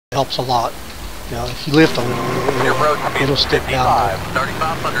helps a lot. You know, if you lift a little, it'll stick down there.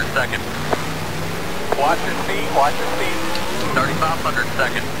 3,500 seconds. Watch your speed, 3,500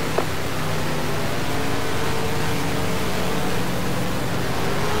 seconds.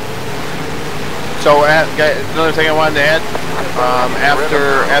 So, another thing I wanted to add,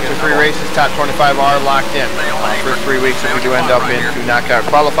 after 3 races, top 25 are locked in. First 3 weeks, if we do end up into knockout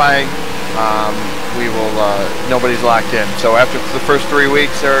qualifying, we will, nobody's locked in. So after the first 3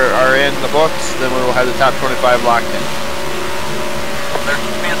 weeks are in the books, then we will have the top 25 locked in. There's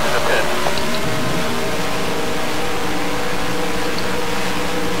spins in the pit.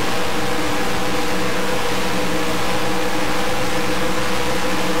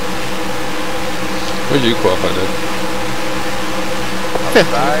 What did you qualify at? 50.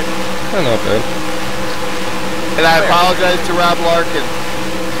 Oh, not bad. And I apologize to Rob Larkin.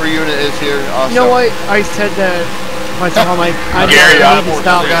 Free unit is here also. You know what? I said that myself. I Gary, need to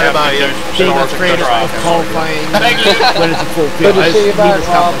stop being afraid of qualifying when it's a full field. I need to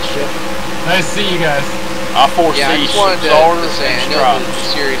stop that shit. Nice to see you guys. I just wanted to say, I know the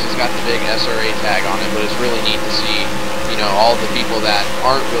series has got the big SRA tag on it, but it's really neat to see, you know, all the people that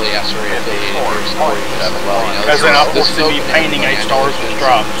aren't really SRA affiliated here supporting this as well. You know, as in, I forced to be painting 8 stars with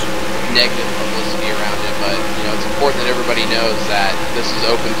stripes. Negative publicity around it, but you know, it's important that everybody knows that this is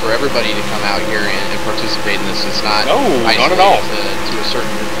open for everybody to come out here and participate in this. It's not isolated to a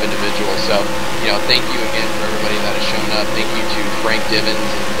certain group of individuals. So, you know, thank you again for everybody that has shown up. Thank you to Frank Divins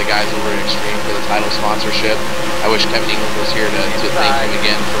and the guys over at Extreme for the title sponsorship. I wish Kevin England was here to thank him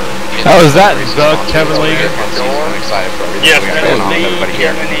again for getting is that the Kevin League? I'm excited for everything we got going on with everybody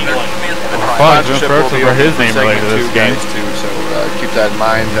here. Well, Jim First for his name related to this game. Too, so keep that in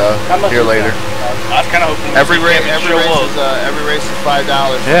mind here later. I was kind of hoping every race is $5.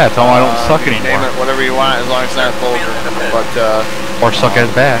 Yeah, tell them I don't suck anymore. Name it whatever you want as long as it's not vulgar. But or suck as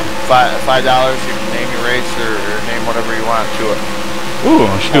bad. $5 you can name your race or name whatever you want to it. Ooh,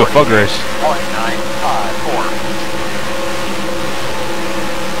 I should do a fug race. 0.954.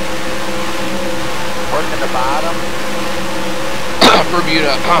 Working the bottom.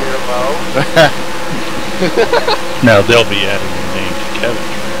 Bermuda. No, they'll be adding your name to Kevin.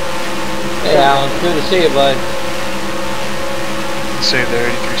 Hey Alan, good to see you, bud. Save there,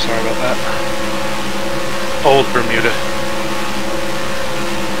 83, sorry about that. Old Bermuda.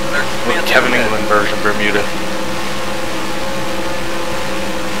 Kevin England version Bermuda.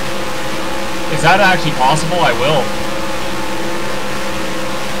 Is that actually possible? I will.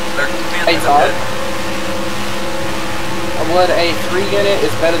 Hey Todd. I'll let A3 get it.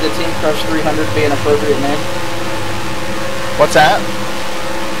 It's better than Team Crush 300 be an appropriate name. What's that?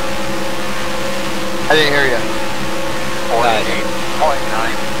 I didn't hear you.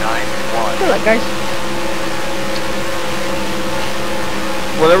 48.991. Good luck, guys.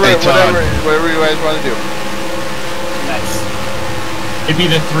 Whatever you guys want to do. Nice. It'd be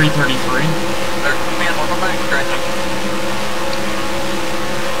the 333. There's spins on the back stretching.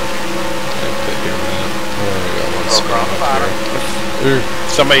 Across the bottom.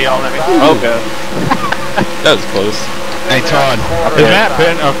 Somebody yelling at me. Okay. That was close. Hey Todd. Is that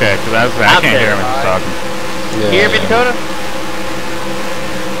Ben? Okay, because I can't hear him when he's talking. Yeah. You hear me, Dakota?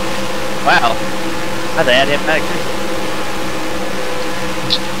 Wow. I had to add him back too.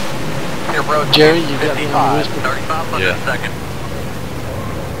 Jerry, you got me on the 3,500 seconds.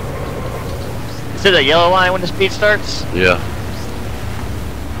 Is it a yellow line when the speed starts? Yeah.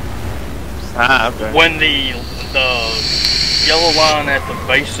 Ah, okay. When the yellow line at the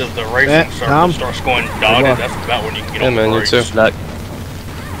base of the racing circle starts going dotted, that's about when you can get on the brakes. You too. Luck.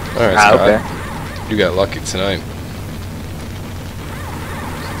 Alright, Ah, Scott. okay. You got lucky tonight.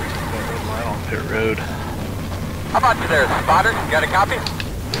 On pit road. How about you there, spotter? Got a copy?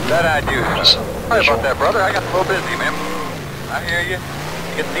 That I do. Sorry about that, brother. I got a little busy, man. I hear you.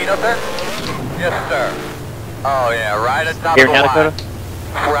 You get seat up there? Yes, sir. Oh, yeah, right at top of the line.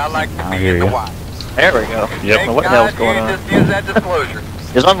 Where I like to be in the white. There we go. Yep. What the hell's going on? Just use that disclosure.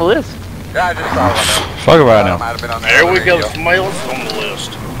 It's on the list. Yeah, I just saw one. Fuck about now. There we go. Smiles on the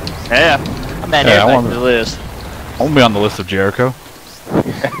list. Yeah. I'm adding Yeah, I back want to the list. I won't be on the list of Jericho.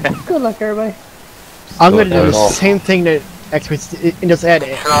 Good luck, everybody. I'm going to do the same thing that Xfinity and just add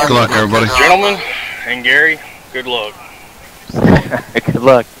it. Good luck, everybody. Gentlemen and Gary, good luck. Good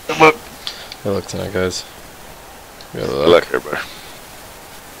luck. Good luck. Good luck tonight, guys. Good luck, everybody.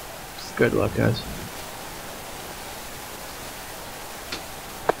 Good luck, guys.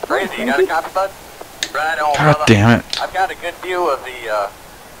 Crazy, you got a copy, bud? Right on, God brother. damn it. I've got a good view of the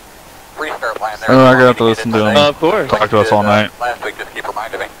restart plan there. Oh, I got to listen to him. Of course. Talk to us all night. Last week, just keep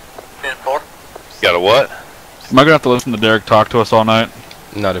reminding me. 10-4. Got a what? Am I going to have to listen to Derek talk to us all night?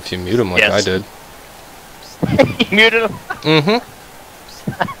 Not if you mute him like I did. You muted him? Mm-hmm.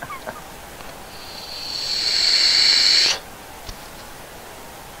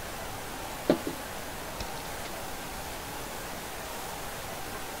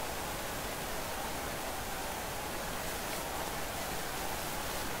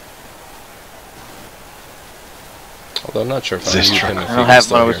 Although I'm not sure if I mute him if I don't he have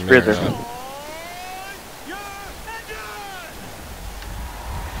still one hear with me or Sprither. not.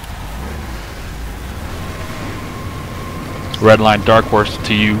 Red line dark horse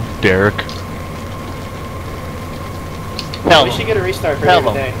to you, Derek. We should get a restart for him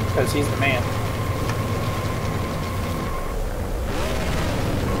today, because he's the man.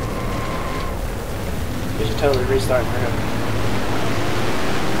 We should totally restart for him.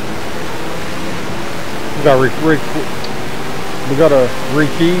 We got a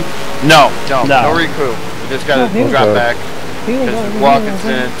rekey? No recruit. We just got to drop back. Because Watkins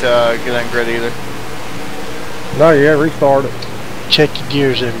didn't get on grid either. No, yeah, restart it. Check your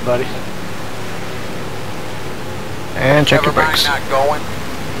gears, everybody. And check your brakes. Not going.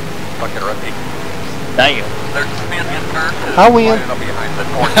 Fucking rookie. Dang. There's a spin in turn. I win.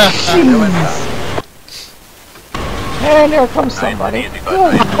 And there comes somebody.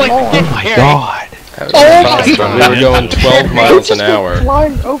 Oh my God. We were going 12 miles an hour.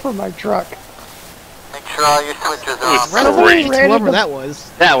 Flying over my truck. Make sure all your switches are on. Great. Whoever that was.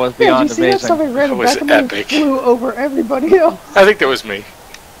 That was Yeah, beyond did you see that? amazing. Somebody ran back of me and flew over everybody else. I think that was me.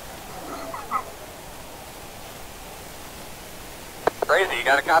 Crazy, you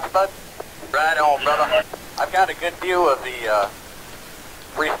got a copy, bud? Right on, brother. I've got a good view of the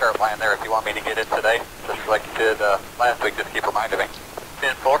restart line there if you want me to get it today. Just like you did last week, just keep reminding me.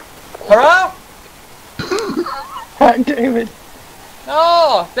 10-4. Hurrah! God damn it.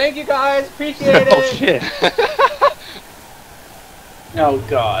 Oh, thank you guys, appreciate it. Oh shit. Oh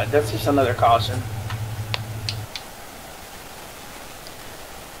god, that's just another caution.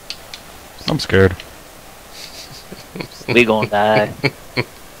 I'm scared. We gonna die.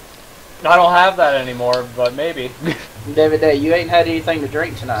 I don't have that anymore, but maybe. David Day, you ain't had anything to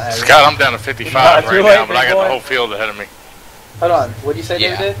drink tonight, have you? Scott, I'm down to 55 right now, but I got the whole field ahead of me. Hold on, what'd you say,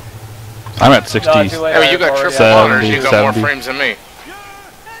 David Day? I'm at 60. No, too late, Hey, you got triple 70, honors, you got more 70. frames than me.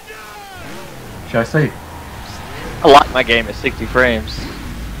 Should I say? I lock my game at 60 frames.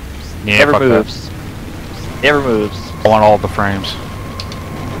 Yeah, Never fuck moves. Never moves. I want all the frames.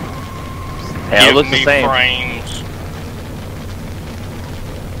 Yeah, it looks the same. Frames.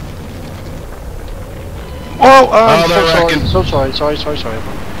 Oh, so sorry. Sorry.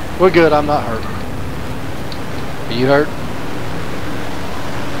 We're good, I'm not hurt. Are you hurt?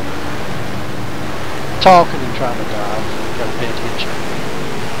 Talking and trying to drive. You gotta pay attention.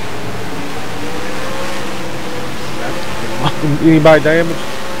 Anybody damaged?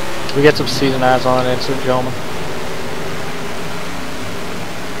 We get some season eyes on it, gentlemen.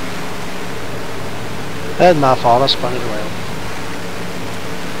 That's my fault, I spun it around.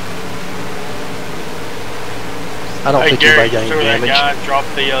 I don't think anybody got any damage. That guy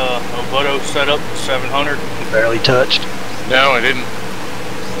dropped the Ovoto setup to 700. Barely touched. No, I didn't.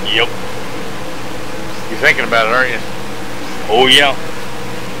 Yep. You're thinking about it, aren't you? Oh yeah.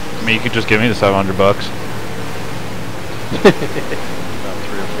 I mean, you could just give me the $700. About 3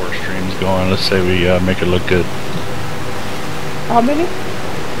 or 4 streams going. Let's say we make it look good. How many?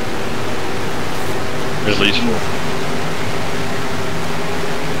 At least 4.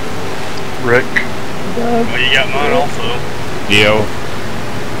 Rick. Well, you got mine also. Yo.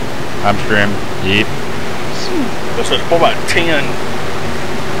 I'm streaming. Yep. This is for about 10.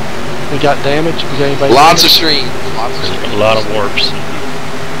 We got damage? We got anybody Lots damage? of stream. Lots of stream. A lot of warps.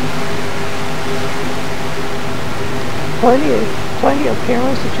 Plenty of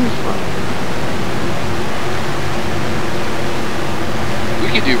cameras to choose from. We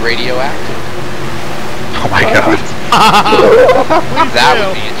could do radioactive. Oh my god. That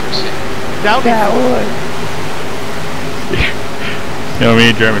would be interesting. That would. You know, me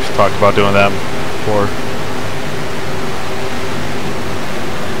and Jeremy talked about doing that before.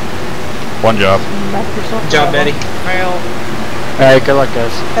 One job. Good job, Betty. Fail. Alright, good luck,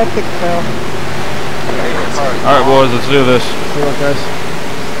 guys. Epic fail. Alright, boys, let's do this. Good luck, guys.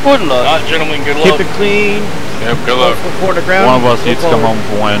 Good luck. Not gentlemen, good luck. Keep it clean. Yep, good luck. Before the ground. One of us needs to come home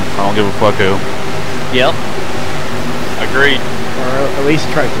for a win. I don't give a fuck who. Yep. Agreed. Or at least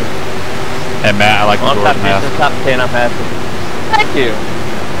try to. And Matt, I like the On doors top, and half. top 10, I'm happy. Thank you.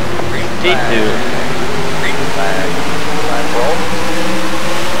 Me too. Green flag. Flag roll.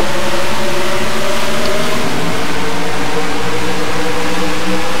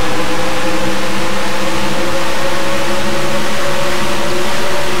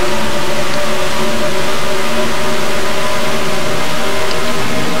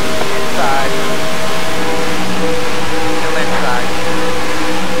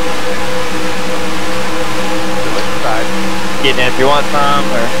 getting in if you want some,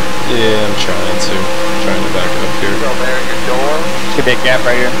 or? Yeah, I'm trying to back up here. Still there at your door. Should be a gap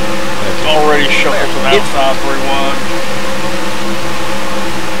right here. Already shuffled to the outside 3-1.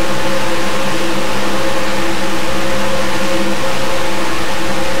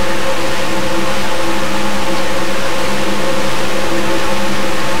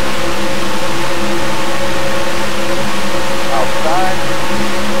 Outside.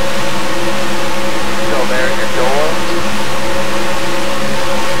 Still there at your door.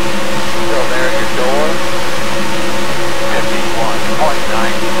 Still there at your door.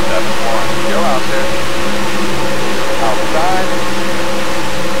 51.971. Still out there. Outside.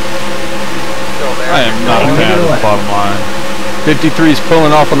 Still there. I am not a fan of the bottom line. 53 is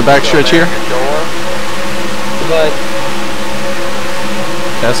pulling off on the back stretch here. But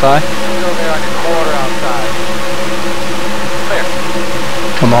That's high. Still there on your quarter outside. Clear.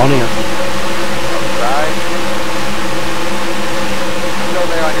 Come on in. Outside. Still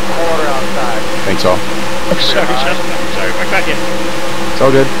there on your quarter outside. Thanks all. Sorry, back in. It's all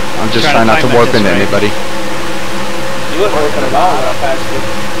good. I'm just trying not to warp into anybody. you wasn't working at all when I passed you.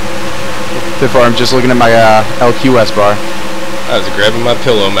 So far, I'm just looking at my LQS bar. I was grabbing my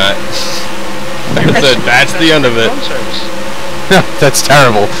pillow mat. Like I said, that's the end of it. That's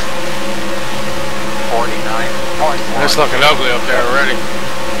terrible. 49.1. It's looking ugly up there already.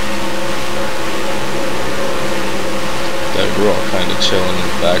 We're all kind of chilling in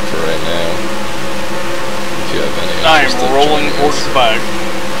the back for right now. If you have any I am interest in rolling joining towards us. the back.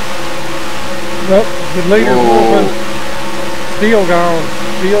 Nope, the leader's moving. Steel gone.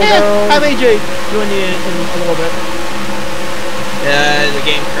 Steel gone. Have AJ join you in a little bit. The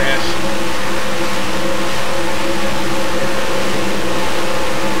game crashed.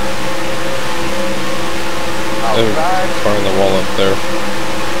 Outside. Car in the wall up there.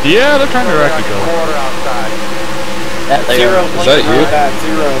 Yeah, they're trying to wreck each other. Quarter outside. Zero. Is that you?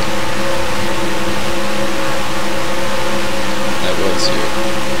 Zero. That was you.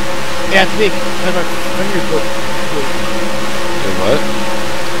 Yeah, it's me. That's our fingers go. Did what?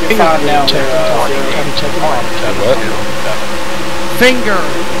 You're fine now. Did what? Finger!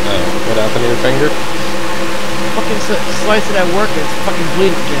 Oh, what happened to your finger? Fucking slice it at work and it's fucking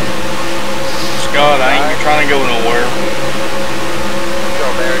bleeding again. Scott, I ain't trying to go nowhere.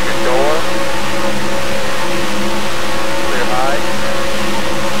 Still there at your door. Clear high.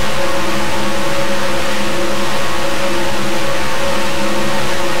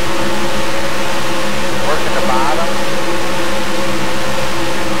 Working the bottom.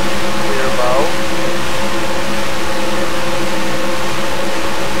 Clear low.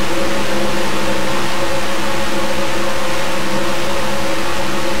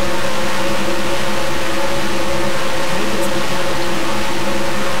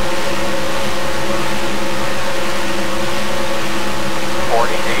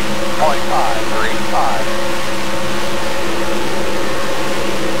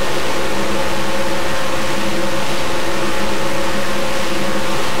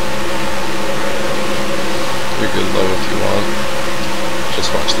 You're good low if you want.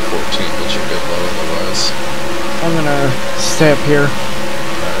 Just watch the 14, but you're good low otherwise. I'm gonna stay up here.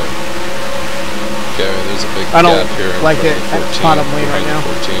 Alright. Gary, there's a big I don't gap here in like front it of the 14, at bottom lane right behind now.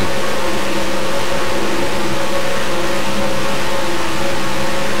 the 14.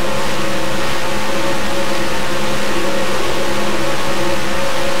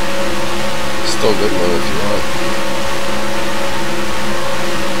 Still good low if you want.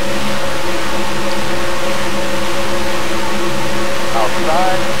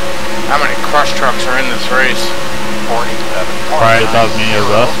 Outside. How many crush trucks are in this race? 47. Probably as many as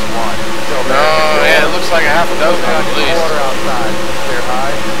us. No, yeah, it looks like a half a dozen at least. Quarter outside. Clear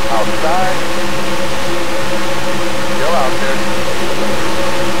high. Outside. Still out there.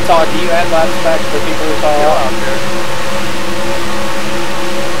 Todd, do you add laps back for people who saw Still out? out there.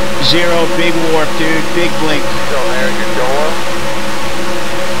 Zero, big warp, dude. Big blink. Still there at your door.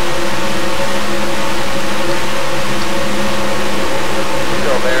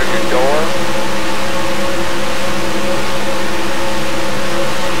 Still there at your door.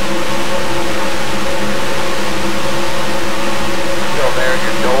 Still there at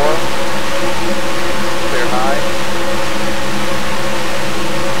your door. Clear high.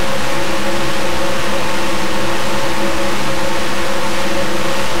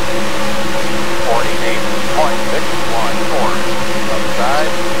 Outside.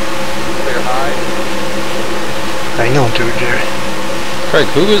 Clear high. Hang on to it, Jerry. Craig,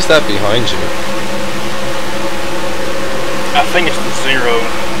 who is that behind you? I think it's the zero.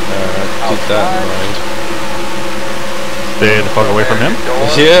 Keep that in mind. Stay the fuck away from him.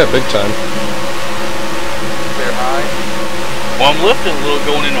 Yeah, big time. Clear high. Well, I'm lifting a little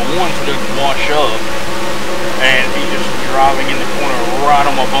going into one so it doesn't wash up. And he's just driving in the corner right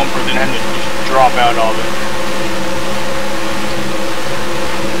on my bumper, then having to just drop out of it.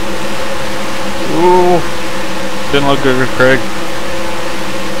 Ooh. Didn't look good with Craig.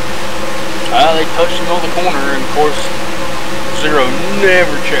 They touched him on the corner, and of course, Zero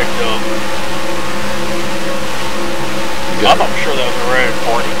never checked up. I thought for sure that was a red.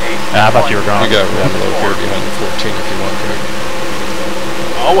 48. I thought you were gone. You got room low here behind the 14 if you want, Craig.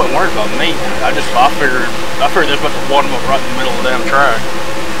 I wasn't worried about me. I figured they're about to water them up right in the middle of the damn track.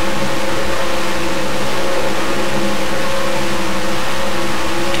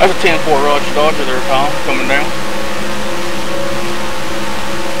 That's a 10-4 Roger Dodger there, Tom, coming down.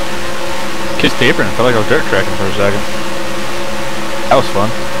 Kid's tapering. I felt like I was dirt tracking for a second. That was fun.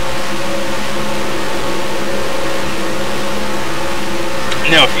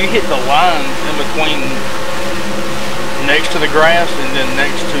 Now, if you hit the line in between next to the grass and then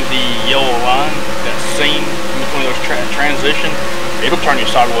next to the yellow line, that seam in between those transition, it'll turn you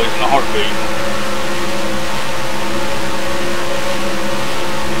sideways in a heartbeat.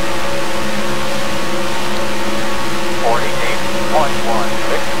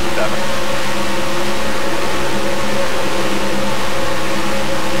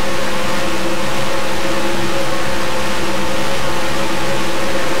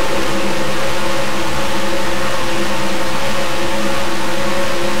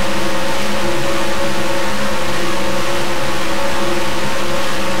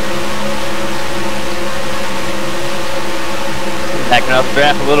 Backing up the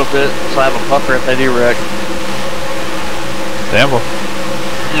draft a little bit, so I have a buffer if they do wreck. Damn.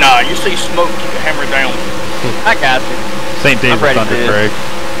 Nah, you see smoke, keep it hammered down. I got you. St. David's Thunder, Craig.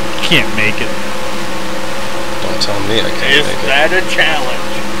 Can't make it. Don't tell me I can't make it. Is that a challenge?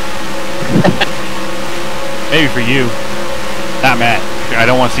 Maybe for you. Not Matt. I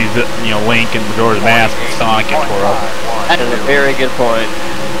don't want to see the, Link and Majora's Mask and Sonic get tore up. That is a very good point.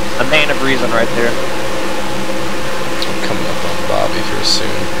 A man of reason right there. Coming up on Bobby here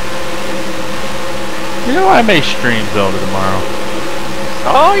soon. I may stream Zelda tomorrow.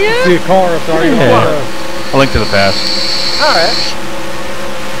 Oh yeah? See a car up there. I'll link to the past. Alright.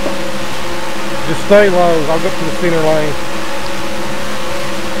 Just stay low. I'll go to the center lane.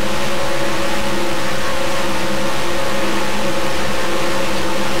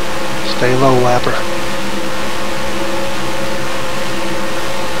 Stay low, Lapper.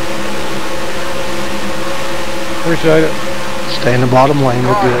 Appreciate it. Stay in the bottom lane,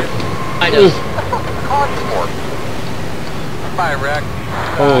 we're good. I know.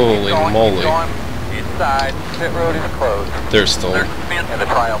 Holy moly. Inside, pit road is closed. They're still. And the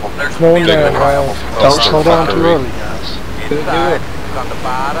triangle. Slowing down. Don't slow down too early, guys. Inside, it's on the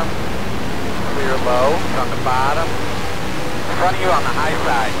bottom. Clear low, it's on the bottom. In front of you on the high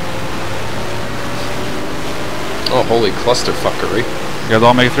side. Oh, holy clusterfuckery. You guys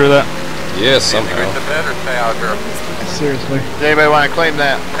all make it through that? Yes, somehow. Seriously. Does anybody want to claim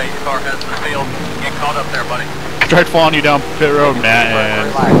that? Hey, your car has the field. Get caught up there, buddy. Tried following you down pit road, Matt,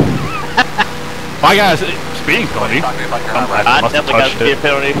 and my guy's speeding penalty. I definitely got a speed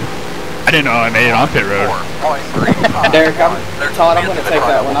penalty. I didn't know I made it on pit road. Derek, Todd, I'm going to take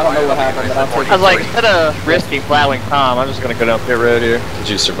that one. I don't know what happened, but I'll take it. I was like, instead of risking plowing Tom, I'm just going to go down pit road here. Did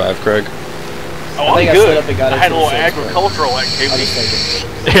you survive, Craig? Oh, I'm good. I had a little agricultural activity.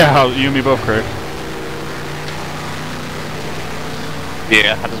 Yeah, you and me both, Craig.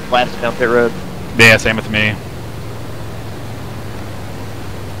 Yeah, I just blasted down pit road. Yeah, same with me.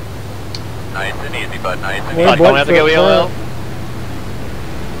 Nice and easy, bud. Nice and easy. Don't have to go ELL.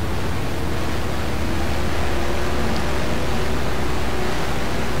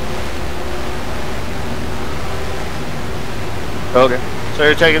 Okay. So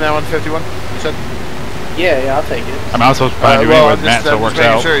you're taking that 151? You said? Yeah, I'll take it. I'm not supposed to find you anyway with Matt, so it works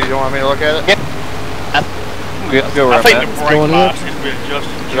out. Sure, you don't want me to look at it? Yeah. Go I right think back. the brake box has been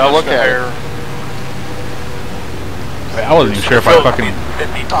adjusted just I'll look at it. I wasn't even sure if I fucking...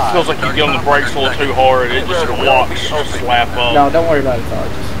 Feels like you get on the brakes a little too hard, it just locks, slap up. No, don't worry about it, Todd.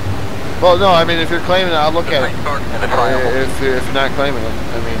 Well, no, I mean, if you're claiming it, I'll look at it. If you're not claiming it,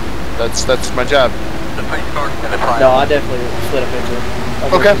 I mean, that's my job. No, I definitely split up into it.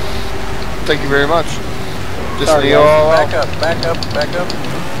 Okay. Thank you very much. Just so you all... Back up.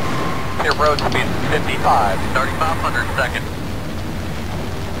 Your road speed 55, 3,500 seconds.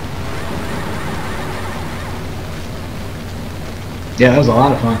 Yeah, that was a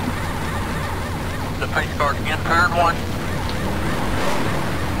lot of fun. The pace car in turn one.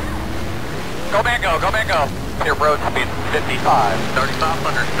 Go back, go. Your road speed 55,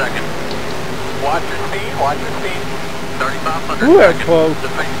 3,500 seconds. Watch your speed. 3,500 Ooh, that's seconds. close.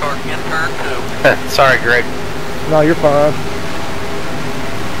 The pace car in turn 2. Sorry, Greg. No, you're fine.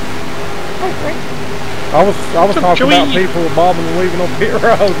 I was talking about people bobbing and weaving on pit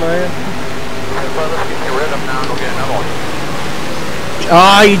road, man. Well, let's get you rid of them now and go get another one.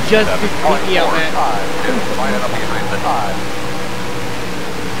 Oh, you just beat me out, man. 5, 2, line it up behind the 5.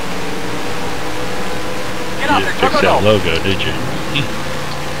 Get out You there, fixed that logo, did you?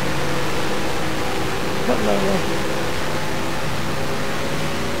 What logo?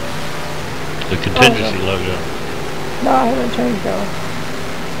 The contingency logo. No, I haven't changed that one.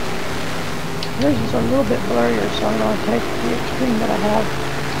 Yours is a little bit blurrier, so I'm going to take the extreme that I have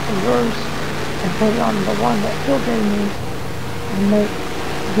of yours and put it on the one that Phil gave me and make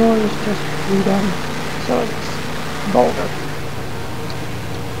yours just redone so it's bolder.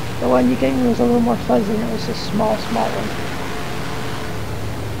 The one you gave me was a little more fuzzy and it was a small one.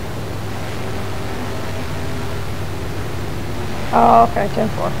 Oh, okay,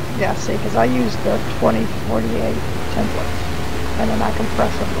 10-4. Yeah, see, because I used the 2048 template. And then I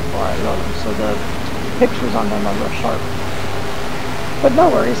compress them before I load them, so the pictures on them are real sharp. But no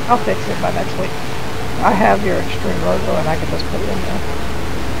worries, I'll fix it by next week. I have your extreme logo and I can just put it in there.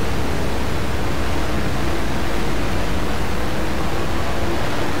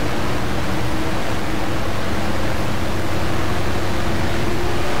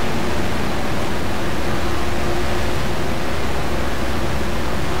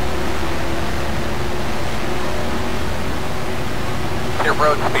 Your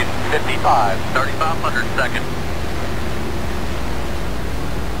road speed 55, 3,500 seconds.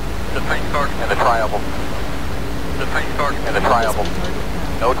 The pace car and the tri-oval. The pace car and the tri-oval.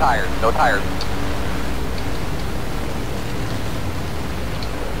 No tires, no tires.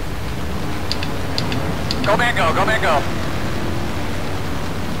 Go man go, go man go.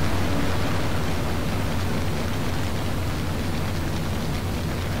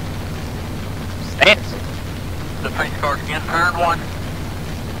 Stance. The pace car in turn 1.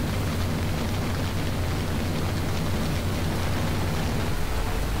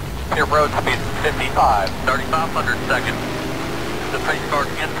 Your road speed 55, 3,500 seconds. The pace car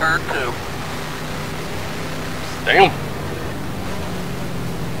in turn 2. Damn.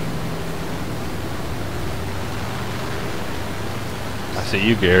 I see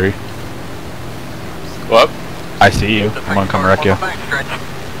you, Gary. What? I see you. I'm gonna come wreck you.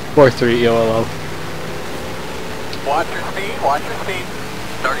 4-3 EOLO. Watch your speed,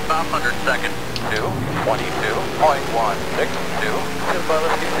 3,500 seconds. 22.162.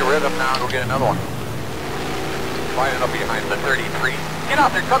 Let's get your rhythm now and we'll get another one. Line it up behind the 33. Get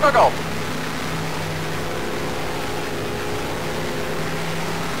out there, go, go, go.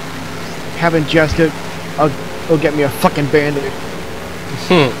 Haven't just it. I'll get me a fucking bandit.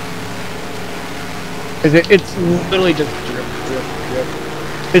 It's literally just drip.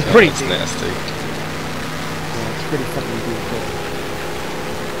 It's pretty It's nasty. Yeah, it's pretty fucking beautiful.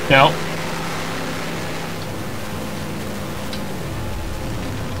 No.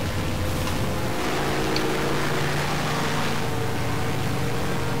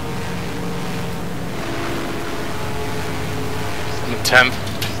 The 10th.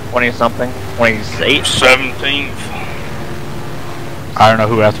 20-something. 28. 17th. I don't know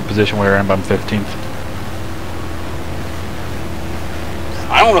who asked the position we were in, but I'm 15th.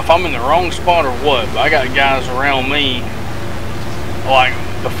 I don't know if I'm in the wrong spot or what, but I got guys around me. Like,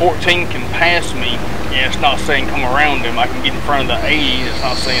 the 14 can pass me, and it's not saying come around him. I can get in front of the 80, it's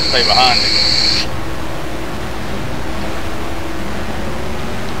not saying stay behind him.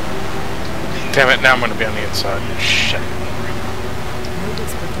 Damn it, now I'm going to be on the inside. Shit.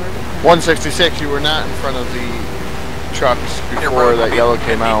 166, you were not in front of the trucks before that yellow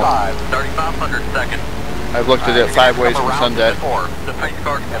came out. 3,500 seconds. I've looked at it 5 ways from Sunday. The pace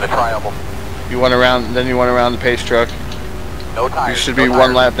car and the tri-oval. You went around, then you went around the pace truck. No tires. You should be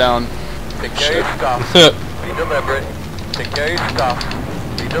one lap down. Take care of your stuff. Be deliberate. Take care of your stuff.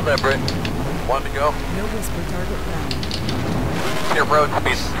 Be deliberate. One to go. No whisper target ground. Your road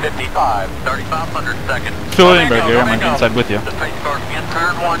speed 55, 3,500 seconds. Fill it in, Gary. I'm on the inside with you. The pace car in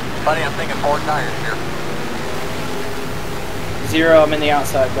turn 1. Buddy, I'm thinking 4 tires here. 0, I'm in the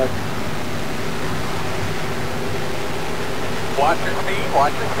outside, bud. Watch your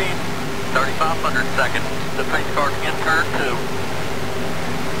speed, 3,500 seconds. The pace car in turn 2.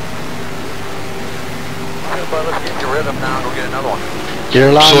 Good, bud, let's get your rhythm now and we'll get another one. Get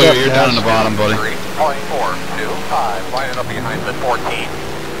her lined up, you're down in the bottom, buddy. 3.425, line it up behind the 14.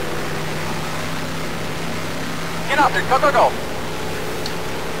 Get out there, go, go, go.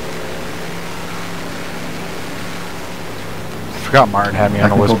 I forgot Martin had me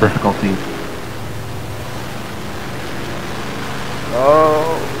on a whisper. Difficulty.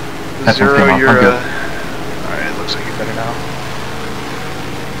 Oh, That's Zero, okay, you're I'm good. Alright, looks like you're better now.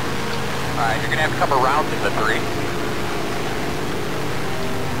 Alright, you're gonna have a couple rounds in the 3.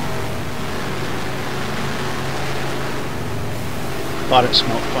 Thought it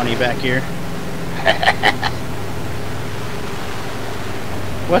smelled funny back here.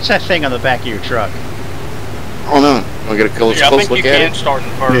 What's that thing on the back of your truck? Oh no, I'll get a close I think look you at can it. start in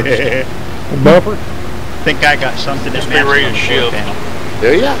first. Bumper? I think I got something Just that be ready matches to on the floor shift. panel.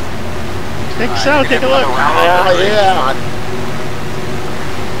 Do ya? Think so? Take a look. Oh yeah.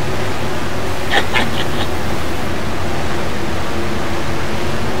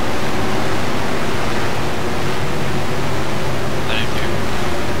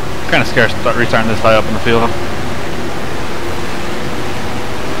 Kind of scared to start returning this high up in the field.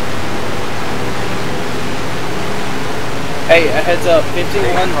 Hey, a heads up,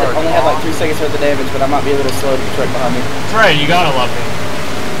 15-1 only had like 3 seconds worth of damage, but I might be a little slow to the truck behind me. That's right, you gotta love it.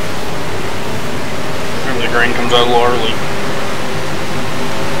 Remember the green comes out a little early.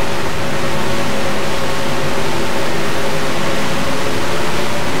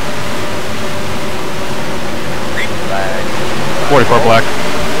 Green flag. 44 black.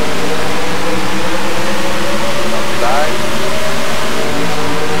 Outside.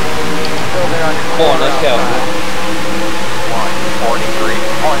 Still there on your Come on, let's go.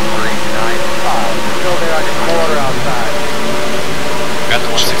 143.395. Still there on your quarter outside. Got the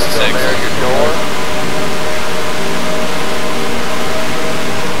 166. Still there at your door.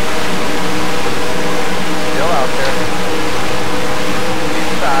 Still out there.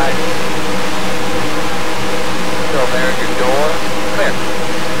 Inside. Still there at your door. Clear.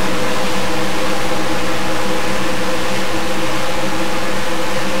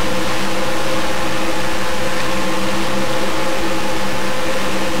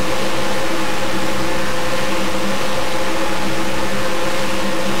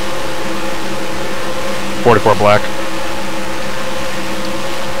 .44 black.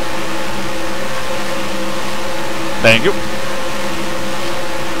 Thank you.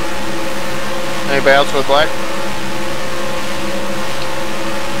 Anybody else with black?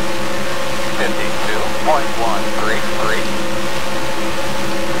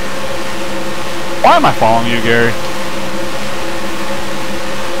 52.133. Why am I following you, Gary?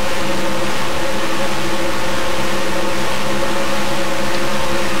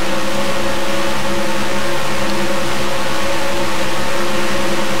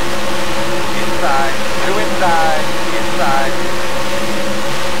 Inside. Two inside. Inside.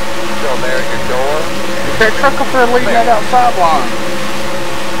 Still there at your door. That truck up there leading that outside line.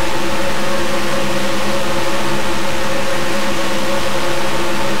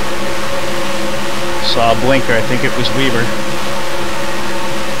 Saw a blinker, I think it was Weaver.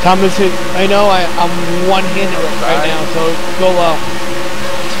 Thomas, I know I'm one-handed right now, so go low.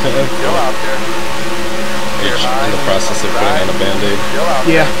 Still out there. You're in the process of putting on a band-aid. Still out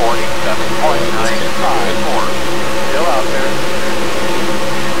Yeah. there. 47.954. Still out there.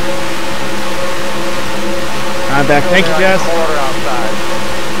 I'm back. Thank you, guys. Quarter outside.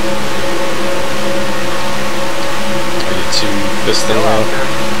 Are you two fisting Still out now? there.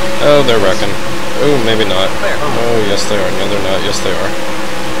 Oh, they're wrecking. Oh, maybe not. Oh, yes they are. No, they're not. Yes they are.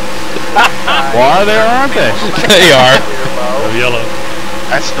 Why there aren't they? They are. Oh, yellow.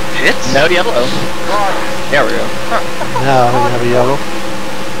 That's the pits? No yellow. There we go. No, I didn't have a yellow.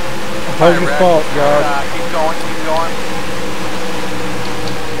 How's your fault, God? Keep going, keep going.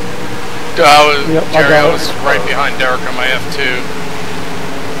 Yep, Jerry, I got was it. right behind Derek on my F2.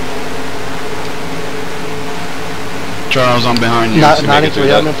 Charles, I'm behind you. Not, so make it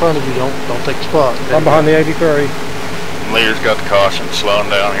through 93, I'm that. in front of you. Don't take the spot. I'm behind the 83. Leader's got the caution, slowing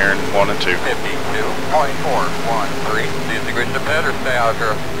down here in 1 and 2. 52.413. See if the grid's a pit or stay out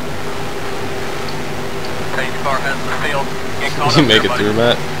here. Safety car heads in the field. Get caught You up make there, it through,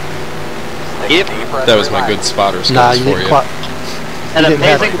 buddy. Matt? Take a deep breath, That was my relax. good spotter skills Nah, you for didn't you. quite. An You didn't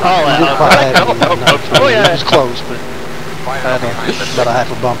have amazing it. call You didn't out. quite have it. Oh, yeah. It was close, but Quiet I had behind the about a half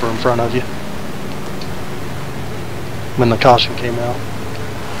a bumper in front of you when the caution came out.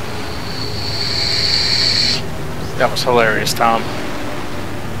 That was hilarious, Tom.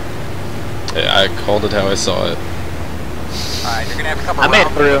 I called it how I saw it. Alright, you're gonna have a couple I made it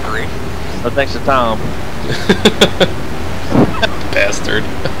rounds through. of 3. No thanks to Tom. Bastard. I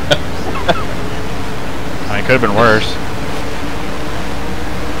mean, it could have been worse.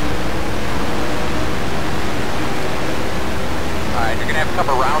 Alright, you're gonna have a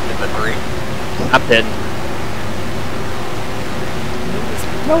couple rounds in the 3. I'm dead.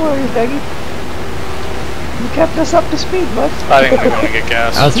 No worries, Dougie. You kept us up to speed, bud. I think we're going to get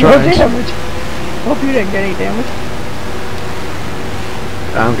gas. That's No right. damage. Hope you didn't get any damage.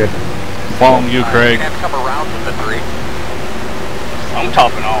 I'm good. Following you, Craig. Come around to the 3. I'm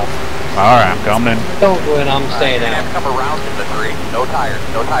topping off. Alright, I'm coming. Don't do it, I'm staying out. Come around to the 3. No tires,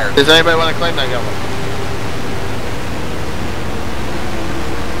 no tires. Does anybody want to claim that yellow?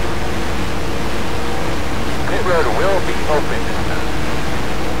 Pit road will be open.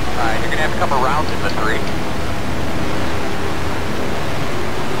 Alright, you're gonna have to come around to the 3.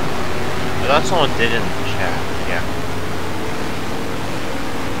 I thought someone did in the chat. Yeah.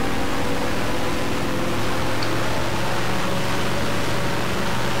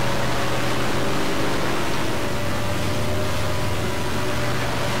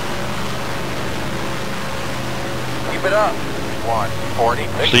 Keep it up. 140.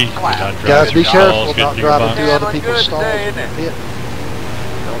 Please, guys, be careful not driving through other people's stalls in the pit.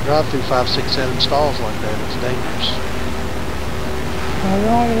 Don't drive through 5, 6, 7 stalls like that. It's dangerous. You're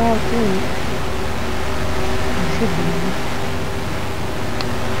not allowed to. You should be.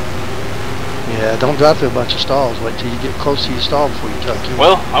 Yeah, don't drive through a bunch of stalls. Wait till you get close to your stall before you tuck in.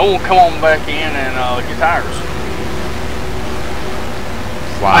 Well, I won't come on back in and get tires.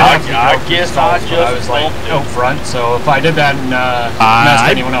 I guess I was like out front, so if I did that and messed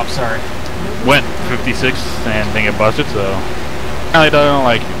anyone up, sorry. Went 56 and didn't get busted, so I don't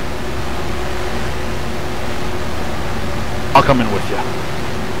like you. I'll come in with you.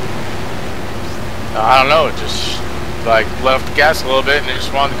 I don't know, it just like let off the gas a little bit and I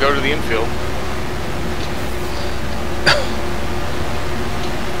just wanted to go to the infield.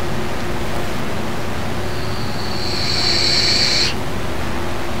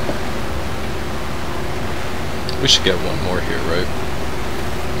 We should get one more here, right?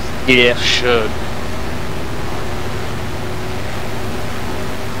 Yeah, should.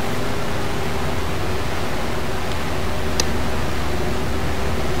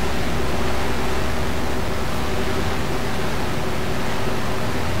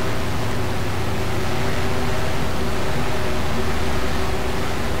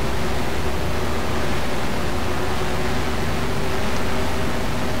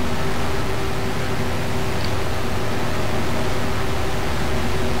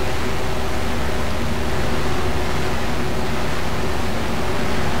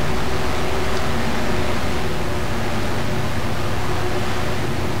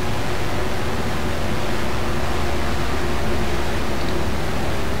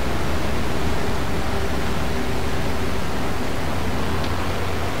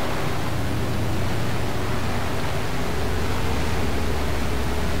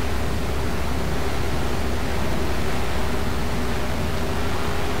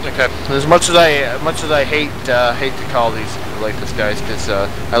 Okay. As much as I hate to call these like this guys, because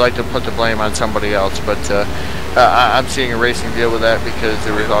I like to put the blame on somebody else, but I'm seeing a racing deal with that because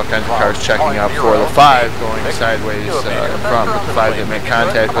there was all kinds of cars checking up for the 5 going sideways in front, but the 5 didn't make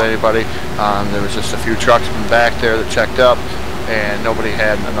contact with anybody. There was just a few trucks from back there that checked up, and nobody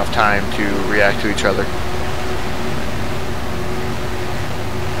had enough time to react to each other.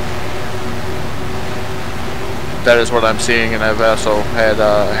 That is what I'm seeing, and I've also had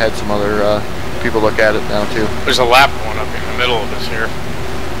some other people look at it now too. There's a lap going up in the middle of this here,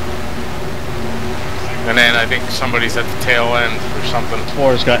 and then I think somebody's at the tail end or something.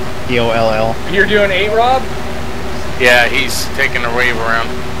 Floor's got EOLL. And you're doing 8, Rob? Yeah, he's taking a wave around.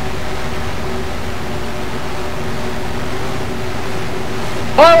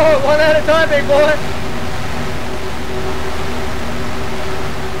 Oh, one at a time, big boy.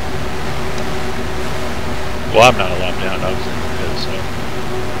 Well, I'm not a lap down, I was in the pit, so.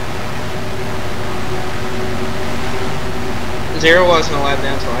 Zero wasn't a lap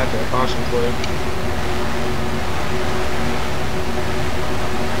down, so I have to caution for you.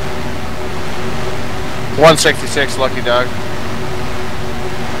 .166, lucky dog.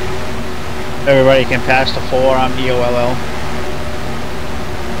 Everybody can pass the 4 on EOLL.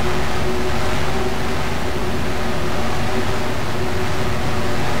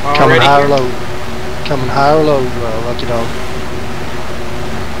 Coming high or low? Coming high or low, lucky dog?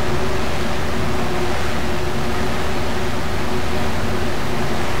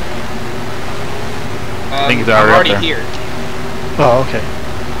 I think he's already here. Oh, okay.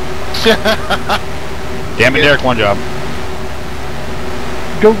 Damn it, Derek, one job.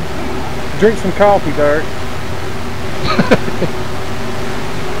 Go drink some coffee, Derek.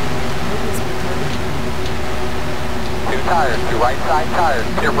 Tires, 2 right side tires,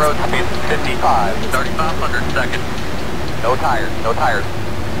 pit road speed 55, 3500 seconds. No tires, no tires.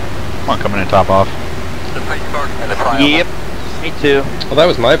 Come on, coming in top off. The face guard and the triangle. Yep, me too. Well, that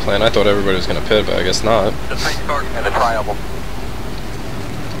was my plan. I thought everybody was going to pit, but I guess not. The face guard and the triangle.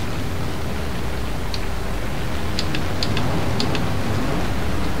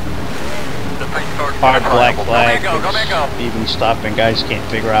 hard black flag is even stopping. Guys can't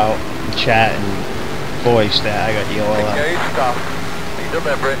figure out the chat and voice that I got EOL. Okay, stop. Be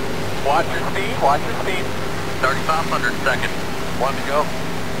deliberate. Watch your speed, watch your speed. 3,500 seconds. 1 to go.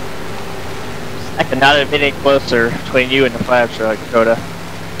 I cannot have been any closer between you and the fire truck, Dakota.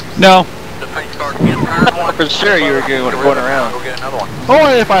 No. For sure you were going around. Oh,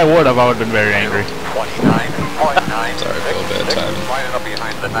 if I would have, I would have been very angry. 29.9. Sorry for the bad timing. Lining up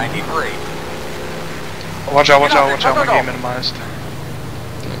behind the 93. Watch out, watch out, watch out. My game minimized.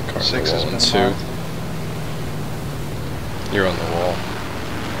 6 is 1, 2. You're on the wall.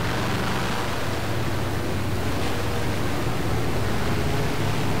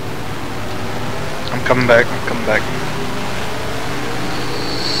 I'm coming back, I'm coming back.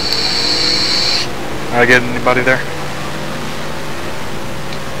 I get anybody there?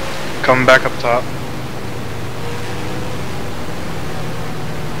 Coming back up top.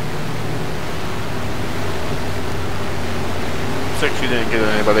 Six, you didn't get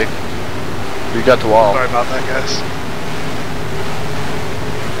anybody. You got the wall. Sorry about that, guys.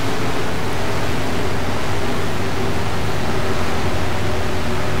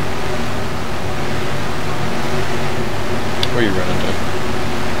 Where are you running to?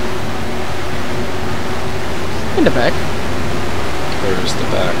 In the back. Where's the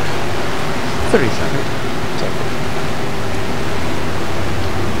back? 37.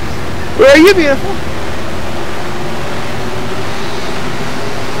 Where are you, beautiful?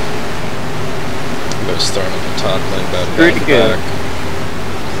 I'm gonna start at the top lane, battle Pretty down the good. back.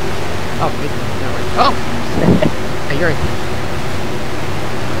 Oh, good. Oh! Hey, you're in.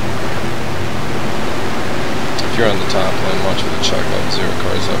 If you're on the top lane, watch for the check out. 0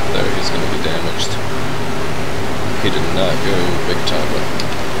 cars up there, he's gonna be damaged. He did not go big time with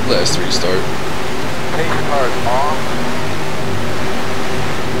last restart. Pace cars off.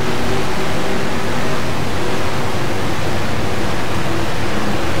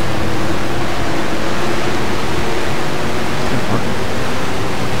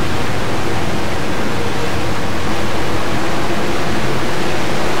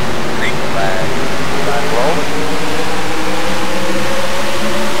 Green flag. Flag roll.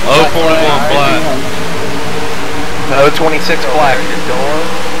 041 black. 026 black.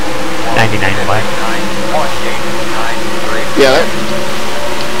 99 black. Yeah.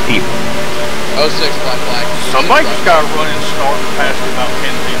 Deep. 06 black. Somebody just got a running start past about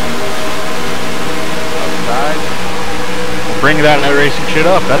 10 people. Outside. Bring that racing shit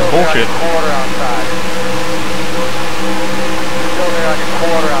up. That's bullshit. Quarter outside. Still there like a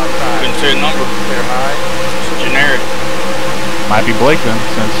quarter outside. Couldn't say a number. Clear high. It's generic. Might be Blake then,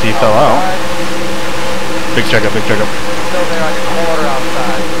 since he fell out. Big checkup, big checkup. Still there like a quarter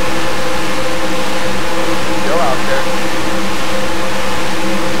outside. Still out there.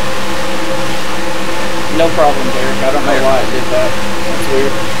 No problem, Derek. I don't know why I did that. That's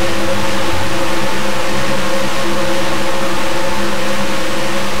weird.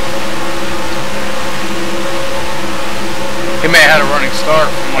 He may have had a running start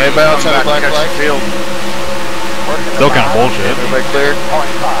from when he Anybody else was on the coming back black to catch flag? the field. Still kind of bullshit. Everybody clear? 0.5, 2,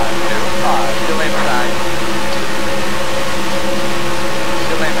 5. Still inside.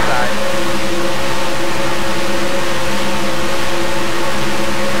 Still inside.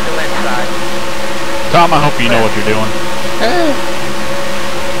 Still inside. Tom, I hope you know what you're doing.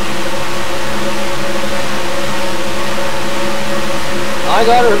 I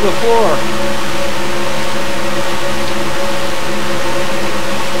got her before.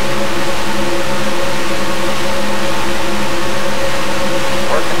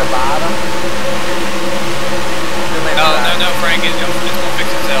 Working the bottom. Still inside. No, Frank, it's gonna fix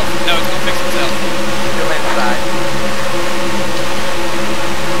itself. No, it's gonna fix itself. Still inside.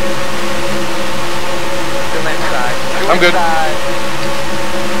 Still inside. I'm good. Inside.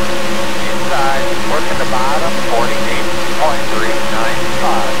 Inside. Working the bottom. 48.395.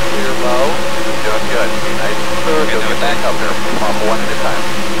 Clear low. Doing good. Be nice and smooth. You'll get back up there. Pump one at a time.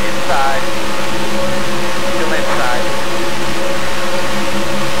 Inside. Still inside.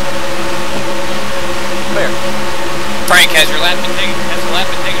 Clear. Frank, has the lap been taken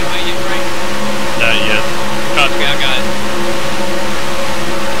away yet, Frank? Not yet. Okay, I got it.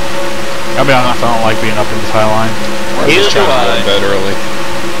 I'll be honest, I don't like being up in this high line. I'm just trying to go to bed early.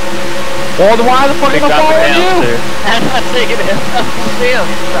 Well, then why the fuck am I following you? I'm not taking it. See him.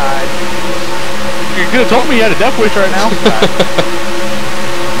 Inside. You could have told me you had a death wish right now.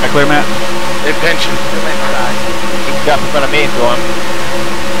 I clear, Matt? They pinching. Still inside. He got in front of me and going.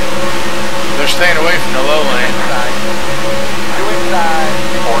 They're staying away from the low lane. Inside. Two inside.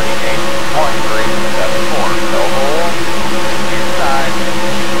 48.374. No hole. Inside.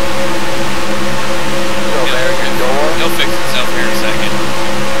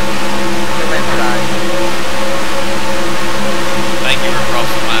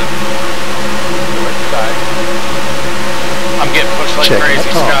 crazy,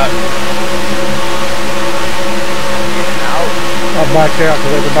 Scott. I backed out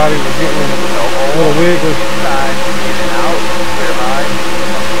because everybody was getting a little wiggly. Inside, in and out, clear high,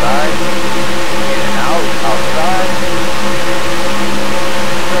 outside, in and out, outside.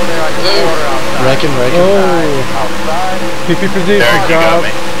 Still there on your quarter, outside. Wrecking. Outside. Keep your position, Derek, you got guys.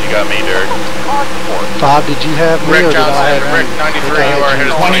 me. You got me, Derek. 5, did you have me Rick or did I Johnson, have Rick you? 93, you are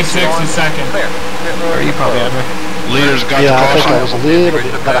his 26 and second. Or you probably have me. Leaders got Yeah, the I think caution. I was a little bit,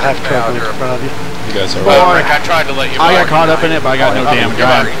 but I have trouble in front of you. You guys are Well, right. Rick, I tried to let you I got caught up in it, but I got no damage.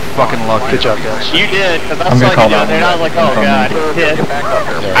 I got fucking lucky. Good job, guys. You did, because I saw you down there and I was like, oh god.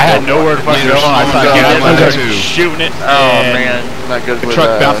 I had nowhere to fucking go. I thought I was shooting it. Oh man, not good The with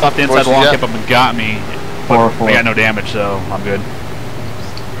truck bounced off the inside of the wall, yeah. kept up and got me. But I got no damage, so I'm good.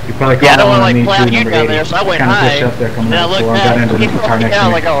 You probably Yeah, I called don't want on to me like too, plow you number down 80. there, so I went Kind of high. pushed up there coming And I out, looked so I got down, into he the car broke next down,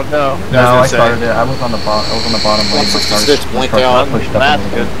 to like, me. oh no. No, I started it. I was on the bottom lane. 166 blinked out. That's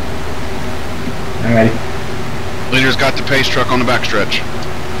good. Alrighty. Leaders got the pace truck on the backstretch.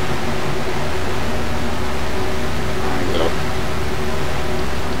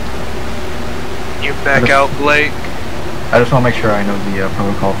 You back out, Blake. I just want to make sure I know the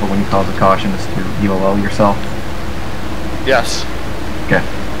protocol for when you cause a caution is to ULL yourself. Yes. Okay.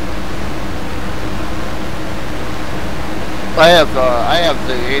 I have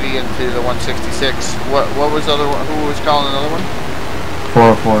the 80 into the 166. What was the other one? Who was calling another one?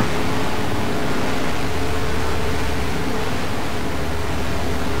 404.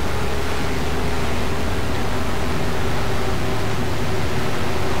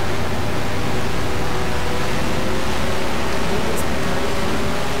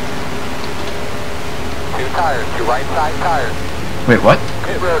 Two tires, two right side tires. Wait, what?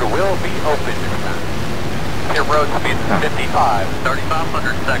 Pit road will be open this time. Pit road speed is 55,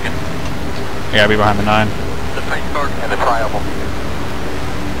 3,500 seconds. I gotta be behind the 9. The paint start and the triangle.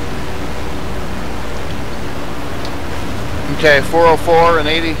 Okay, 404 and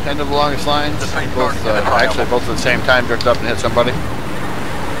 80, end of the longest lines. The paint Both, start and the actually, triangle. both at the same time, jerked up and hit somebody.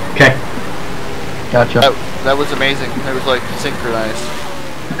 Okay. Gotcha. That was amazing. It was like synchronized.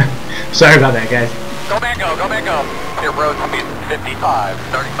 Sorry about that, guys. Go man, go, go man, go. Pit road speed is 55,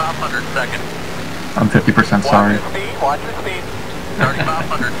 3,500 seconds. I'm 50% sorry. Watch your speed,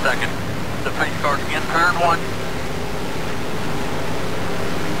 3,500 seconds. The paint start again, turn 1.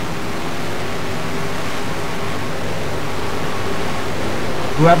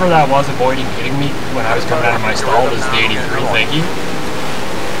 Whoever that was avoiding hitting me when I was coming out of my stall is the 83, thank you.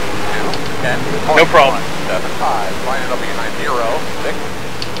 10, No problem. 7, 5, line it up behind 0, 6.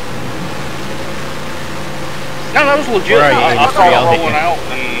 No, that was legit. Where are you? I saw it I'll hit rolling you. out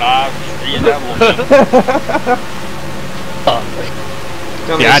and I used that little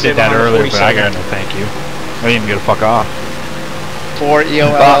Yeah, I did that earlier, but I got no thank you. I didn't even get a fuck off. 4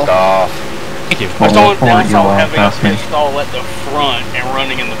 EOL. Fuck off. Thank you. That's all Forward, down you'll, having a pass me. install at the front and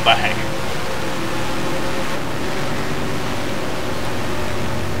running in the back.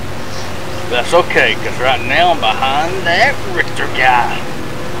 That's okay, because right now I'm behind that Richter guy.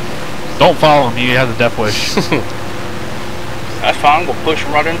 Don't follow him, he has a death wish. That's fine, we'll push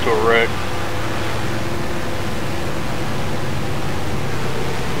him right into a wreck.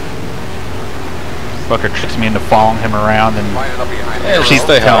 Fucker tricks me into following him around and proceeds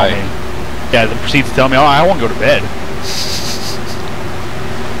to tell me. Yeah, then proceeds to tell me, oh, I won't go to bed.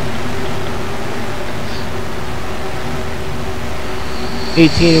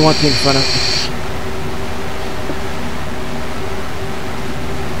 18 and 1 in front of me.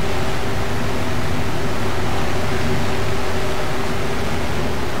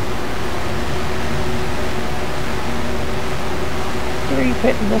 Three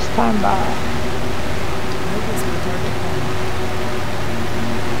pitting this time by.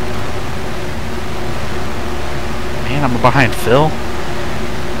 Man, I'm behind Phil.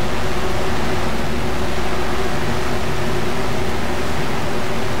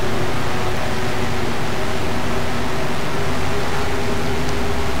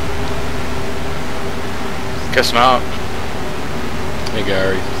 Guess not. Hey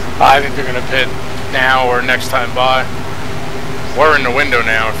Gary. I think they're gonna pit now or next time by. We're in the window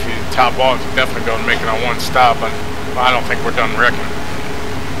now. If you top off, you're definitely going to make it on one stop, but I don't think we're done wrecking.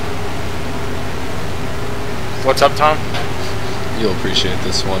 What's up, Tom? You'll appreciate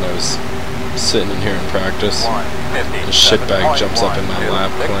this one. I was sitting in here in practice. The shitbag jumps up in my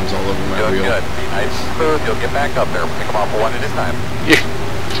lap, climbs all over my wheel. Good. Be nice and smooth. You'll get back up there. Pick them off one at a time.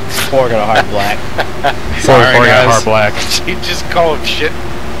 4 got a hard black. Sorry, guys. Hard black. You just call him shit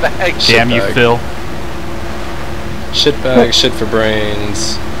bag. Damn you, Phil. Shitbag, shit for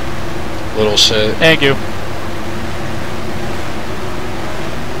brains, little shit. Thank you.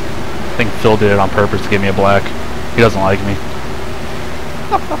 think Phil did it on purpose to give me a black. He doesn't like me.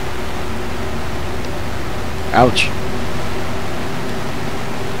 Ouch.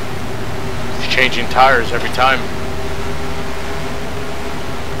 He's changing tires every time.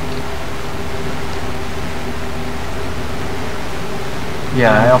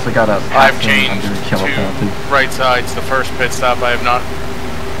 Yeah, I also got a I've changed kill to penalty. right sides the first pit stop. I have not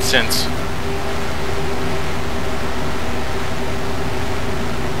since.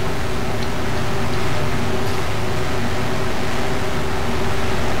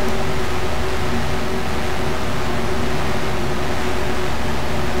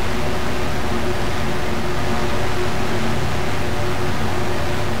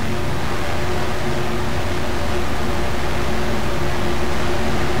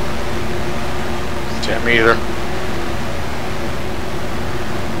 Me either.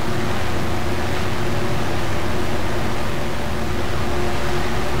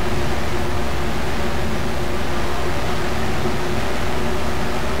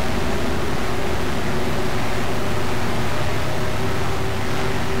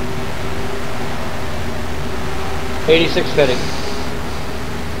 '86 fitting.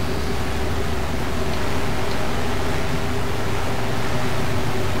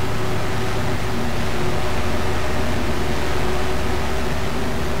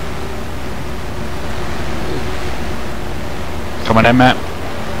 Coming in, Matt.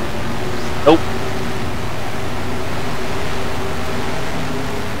 Nope.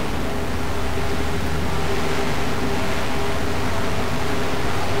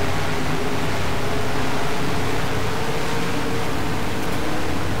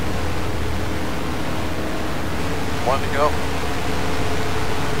 One to go.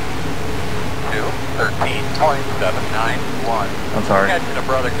 13.791. I'm sorry. Catching a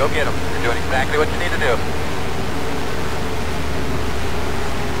brother, go get him. You're doing exactly what you need to do.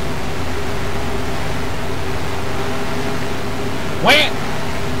 Wait!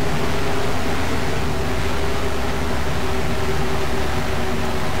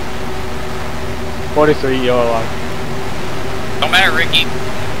 .43 yellow line. Don't matter, Ricky.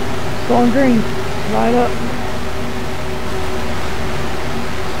 Going green. Right up.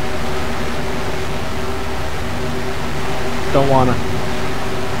 Don't wanna.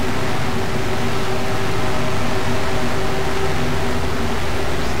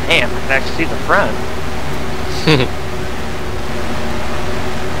 Damn, I can actually see the front.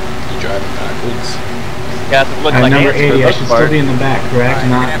 Driving backwards. Yeah, it looks At like number ants 80, for the I most should part. still be in the back, correct?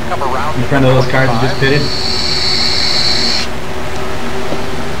 Not in front of those cars that just pitted.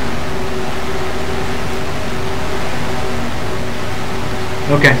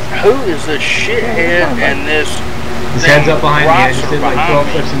 Okay. Who is this shithead and this? His head's up behind me. I just did like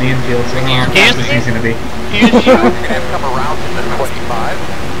 12 flips in the infield, so I don't know how fast this thing's gonna be. You're going to have to come around to the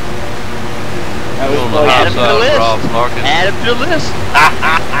 25. Add him to the list. Add him to the list.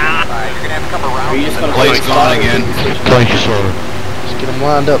 Alright, you're going to have to come around. Are you just going to Blake's gone again. Thank you, sir. Just get them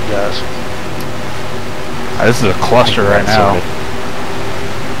lined up, guys. This is a cluster right now.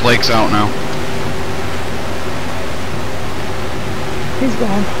 Blake's out now. He's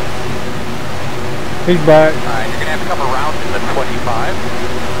gone. He's back. Alright, you're going to have to come around to the 25.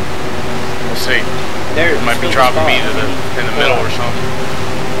 We'll see. There, It might be dropping me to in the middle or something.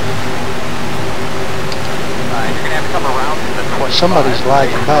 Alright, you're going to have to come around to the 25. Somebody's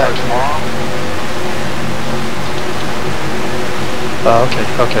lagging back. Oh, okay,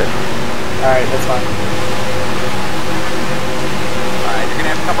 okay. Alright, that's fine. Alright, you're going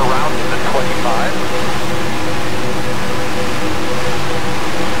to have to come around to the 25.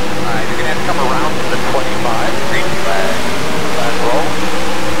 Alright, you're going to have to come around to the 25. Green flag. Flag roll.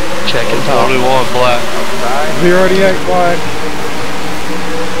 Checking top. Only one black. Outside. 088 black.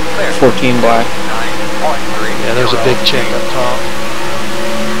 Clear. 14 black. 9.3. Yeah, there's a big check up top.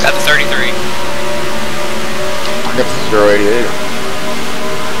 Got the 33. I got the 088.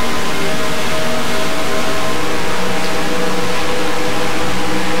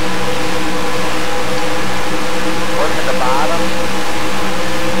 Work at the bottom.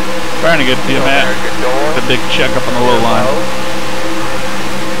 Trying to get to you, Matt. The big check up on the low line.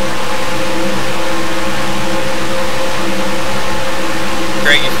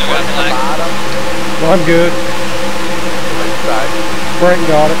 Greg, you still got black? Well, I'm good. Frank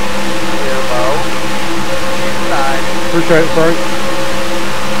got it. Appreciate it, Frank.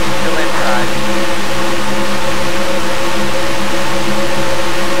 Still inside.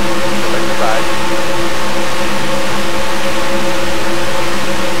 Still inside.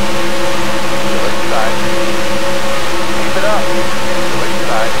 Still inside. Keep it up. Still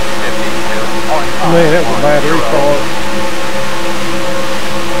inside. 52.5. Man, that was a bad restart.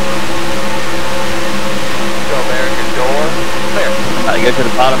 to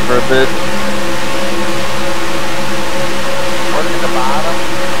the bottom for a bit. Work to the bottom.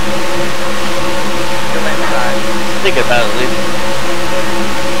 Still inside. Think about it, leave.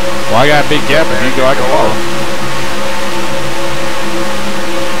 Well, I got a big gap. If you go, I can follow.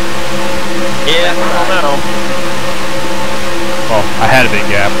 Yeah, I don't know. Well, I had a big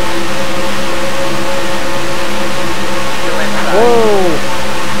gap. Whoa!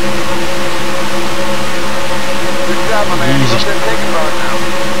 Good job, my man. You're taking road now.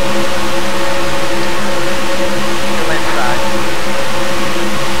 Still inside.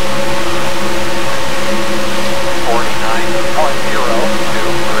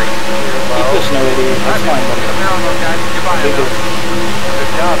 49.023. Keep this no idiot. That's fine, buddy.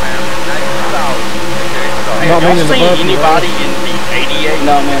 Good job, man. Nice and solid. Hey, have y'all seen anybody in the 88?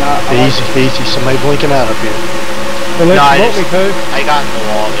 No, man. Easy, easy. Somebody blinking out up here. Well, No, I got in the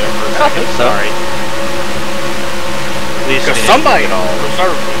wall there for a second. Sorry. Because somebody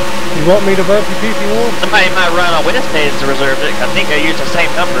reserved it. You want me to bump your PP1? Somebody might run on Wednesdays to reserve it. I think they use the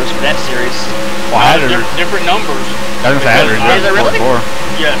same numbers for that series. Well, I had it. Different numbers. I didn't say I had it. Is it really?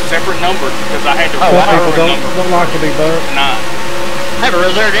 Yeah, separate numbers because I had to Some reserve people a number. don't like to be bumped. Nah. I haven't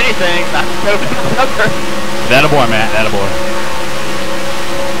reserved anything. Not no number. That a boy, Matt. That a boy.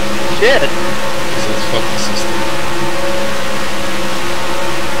 Shit. This is fucking system.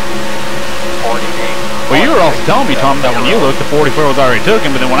 Well, you were also telling me, Tom, that when you looked, the 44 was already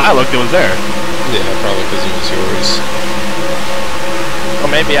taken, but then when I looked, it was there. Yeah, probably because it was yours. Well,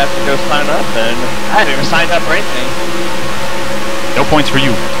 maybe I have to go sign up then. I haven't even signed up for anything. No points for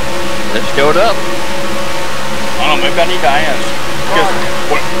you. Just showed up. I don't know, maybe I need to ask. Because,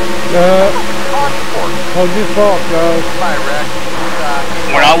 Hold your thought, guys.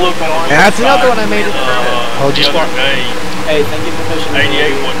 when I looked on the That's another one I made it the other day, Hey, thank you for pushing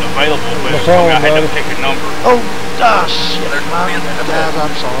 88 wasn't available, but it told me I had to pick a number. Oh, shit. Guys,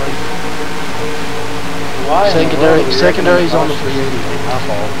 I'm sorry. Why? Secondary's on the 388. My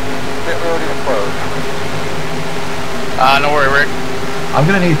fault. Pit road is closed. No worry, Rick. I'm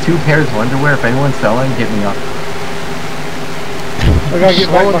gonna need 2 pairs of underwear. If anyone's selling, get me up. I gotta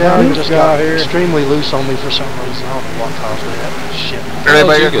get back behind this just guy got here. extremely loose on me for some reason. I don't know what caused that. Shit.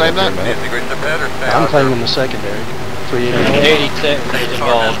 Everybody gonna claim that? I'm claiming the secondary. 86 388. is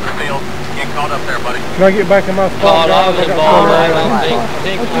involved. Get caught up there, buddy. Can I get back in my spot? I was guys? involved. I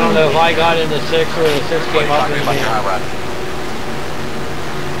don't know if I got in the 6 or the 6 came up in the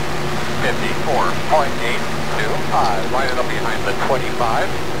 54.825. Line it up behind the 25.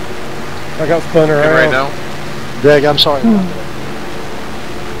 I got spun around. Right now? Greg, I'm sorry about that.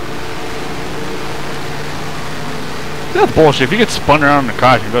 That's bullshit. If you get spun around in the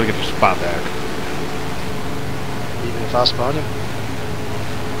car, you better get your spot back. Even if I spun him?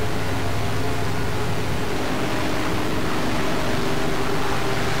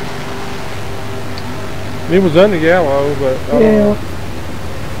 It was under yellow, but Yeah.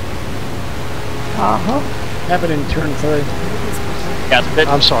 Uh-huh. Happened in turn 3.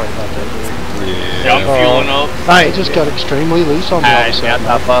 I'm sorry about that. Yeah, I'm fueling up. I just got extremely loose on me all of a sudden.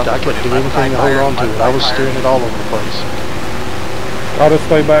 I couldn't do anything to hold on to it. I was steering it all over the place. I'll just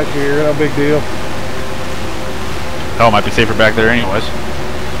stay back here. No big deal. Hell, it might be safer back there anyways.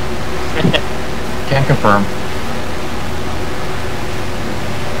 Can't confirm.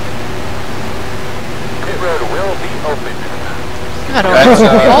 Pit road will be open. God,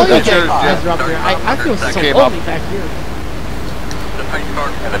 all you guys are up there. I feel so lonely back here.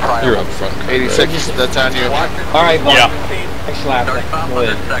 You're up front. 86, that's on you. Alright, Yeah. next lap. Go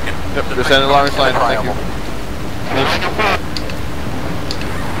ahead. Yep, descend along this line, thank you.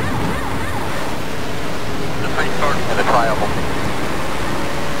 And the triangle.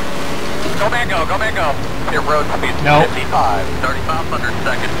 Go man go, go man go. Pit road speed 55, 3500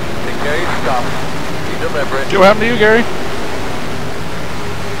 seconds. Engage, stop. Be deliberate. What happened to you, Gary?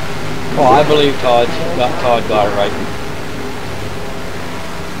 Well, I believe Todd got it right.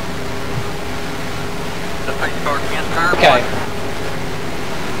 Okay.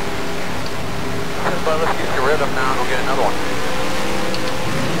 But let's get your rhythm now and we'll get another one.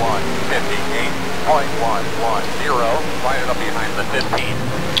 158.110. Line it up behind the 15.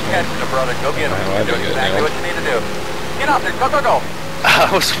 Catch the brother. Go get him. Do exactly what you need to do. Get out there. Go, go, go. I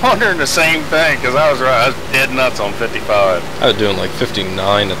was wondering the same thing because I was right. I was dead nuts on 55. I was doing like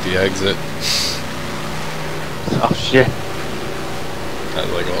 59 at the exit. Oh shit. I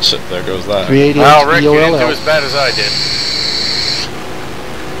was like, well shit, there goes that. 388 Well, Rick, you didn't do EOLL. as bad as I did.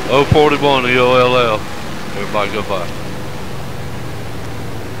 041 EOLL. Everybody go by.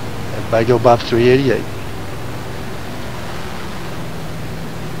 Everybody go by 388.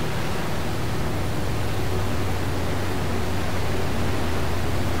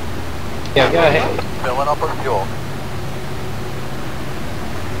 Yeah, go ahead. Filling up with fuel.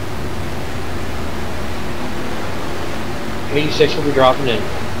 '86 will be dropping in.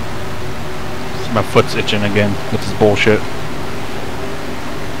 My foot's itching again with this bullshit.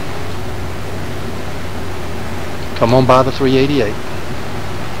 Come on by the 388.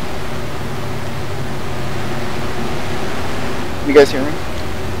 You guys hear me?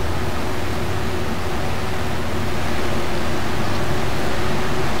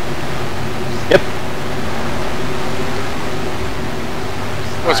 Yep.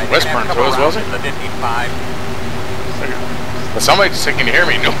 Wasn't whispering to us, was it? But somebody said, can you hear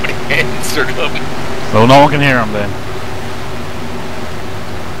me? Nobody answered them. Well, no one can hear him then.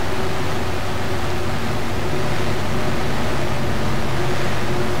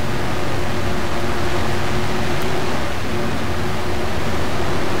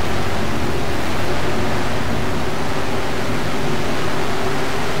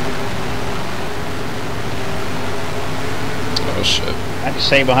 Oh shit. I have to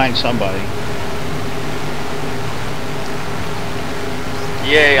stay behind somebody.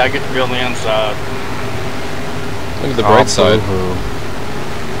 Yay, I get to be on the inside. Look at the bright side.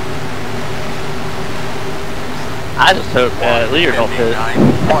 I just hope Leader don't pit. .450.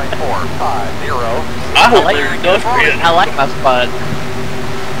 I hope Leader does pit. I like my spot.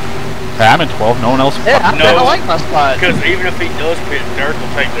 Hey, I'm in 12. No one else. Yeah, I like my spot. Because even if he does pit, Derek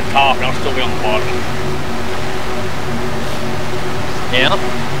will take the top and I'll still be on the bottom. Yeah.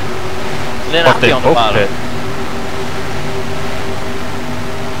 And then I'll be on the bottom. Pit.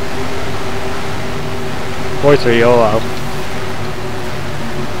 Voice or YOLO.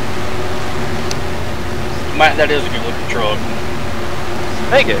 Matt, that is a good looking truck.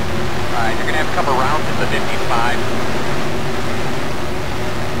 Thank you. Alright, you're gonna have a couple rounds in the 55.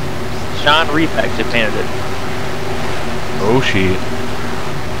 Sean Repax had painted it. Oh shit.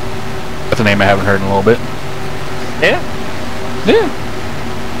 That's a name I haven't heard in a little bit. Yeah. Yeah.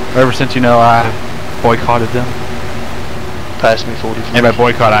 Ever since, you know, I boycotted them. Pass me 40. And by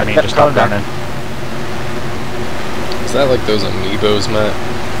boycott, I mean just stop running. Is that like those amiibos, Matt?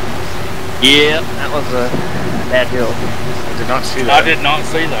 Yeah, that was a bad deal. I did not see that. I did not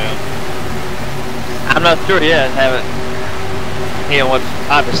see that. I'm not sure yet. Haven't. You know what?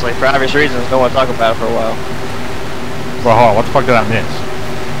 Obviously, for obvious reasons, don't want to talk about it for a while. Well, hold on. What the fuck did I miss?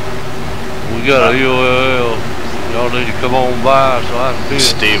 We got a ULL. Y'all need to come on by so I can see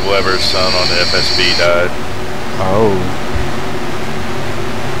it. Steve Weber's son on the FSB died. Oh.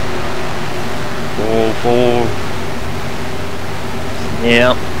 404.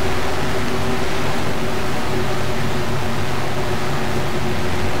 Yep.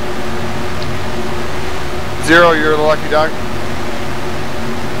 Zero, you're the lucky dog.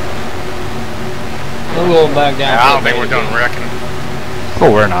 We're going back down. I don't think we're done wrecking. Oh,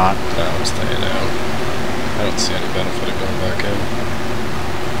 we're not. No, I'm staying out. I don't see any benefit of going back in.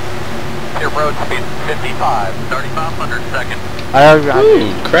 Your road speed 55, 3500 seconds. Ooh,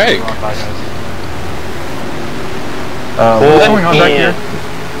 Craig. What's going on back here?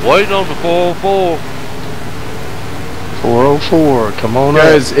 Waiting on the 404. 404, come on up.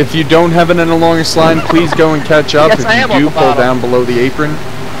 Guys, if you don't have it in the longest line, please go and catch up. Yes, If I am you on do, the pull bottom. down below the apron.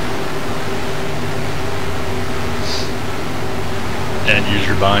 And use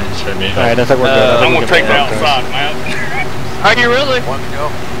your bind and send me. Alright, I think we're good. I'm going to take the outside, Matt. Are you really? One to go.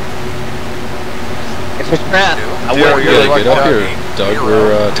 It's a crap. I will really get up here, Doug.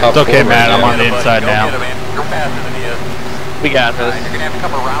 We're top It's okay, four man. right I'm now. on the inside now. You're faster than he is. We got this. You're gonna have a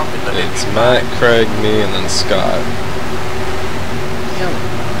couple rounds in the It's Matt, Craig, me, and then Scott.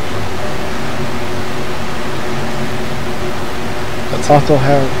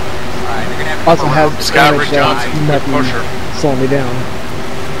 Also have Scott damage Johnson, that's quick pusher. slowing me down.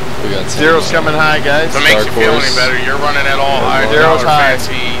 We got Zero's coming high, guys. If it makes you feel any Horse. better, you're running at all high. Zero's high.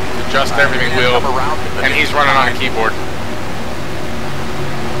 Fancy, adjust everything wheel, and he's running on a keyboard.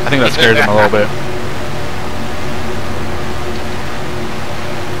 I think that scares him a little bit.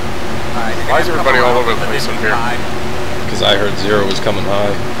 Why is everybody all over the place up here? Because I heard Zero was coming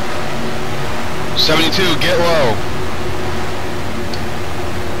high. 72, get low.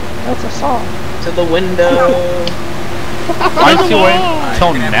 That's a song. To the window. Why is he waiting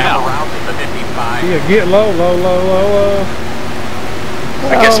until now? Yeah, get low, low, low, low, low.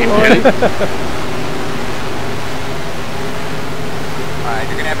 I guess he did. Alright,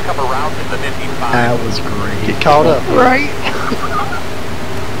 you're gonna have a couple rounds in the 55. That was great. Get caught up. Right.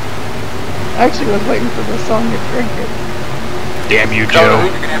 I actually was waiting for the song to drink it. Damn you, Joe.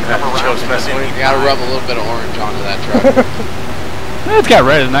 Joe's messing with You gotta rub a little bit of orange onto that truck. It's got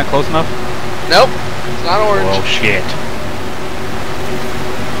red. Isn't that close enough? Nope, it's not orange. Oh shit.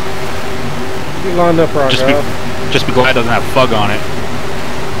 Get lined up right, just guys. just be glad it doesn't have fug on it.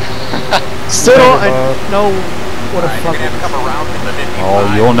 Still don't know what a fuck is.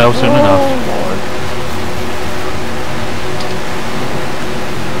 Oh, you'll know soon enough.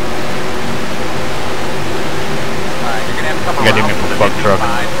 I got him a bug truck. I'm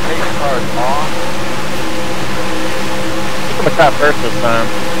gonna try first this time.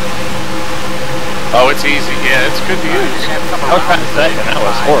 Oh, it's easy. Yeah, it's good to use. I was trying second. That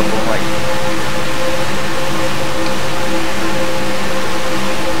was horrible. Like,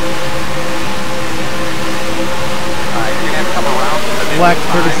 Black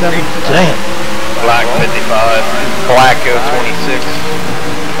 37. damn. Black 55. Black 026.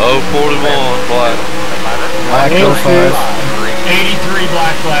 041 black. Black 05. 83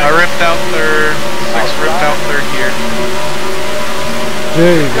 black flag. I ripped out third. 6 ripped out third here.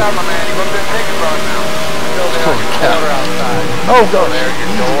 Dude. Oh gosh.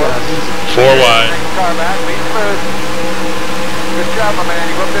 4 wide. Good job, my man.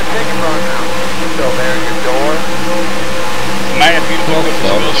 You go up there and take it from him now. So there, your door. Man, if you look at the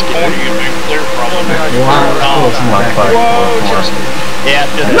corner, you'd be clear from them. Yeah,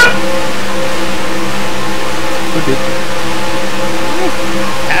 just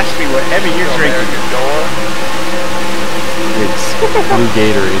Ask me whatever you're drinking. It's blue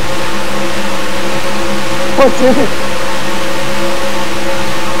Gatorade. What's in it?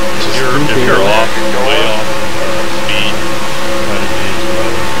 If you're off, way off speed, try to be as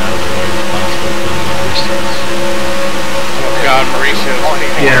low as possible for the distance. God, Mauricio.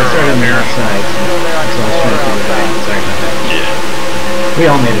 Yeah, it's right on the outside. So I was trying to figure that out. Sorry about that. Yeah. We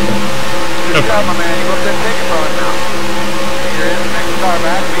all made it though. Good job, my man. You go up there and take it from him now. You're in the next car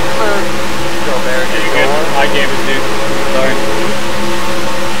back. Be clear. Go there, your door. I gave it, dude. Sorry.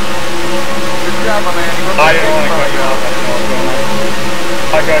 Good job, my man. You go up I there didn't and want to take it cut you from off. him I didn't know what was going on.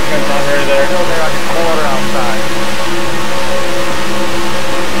 My judgment's not very there. now. Go there on your quarter outside.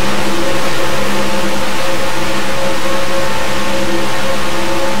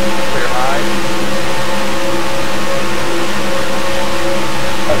 Clear high.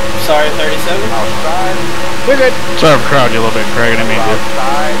 Sorry, 37. Outside. We're good. Sorry for crowding you a little bit, Craig. I didn't mean to.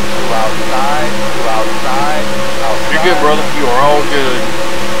 Outside. Two outside. Two outside. Outside. You're good, brother. You are all good.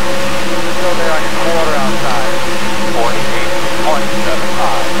 Go there on your quarter outside.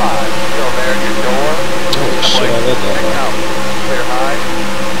 48.755. Still there, your door. Holy shit, I led that one. Out. Clear high.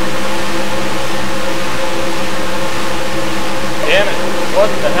 Damn it. What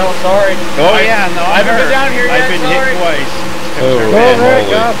the hell? Sorry. Oh yeah, no, I haven't been down here yet. I've been sorry. hit twice. Oh, Slow down,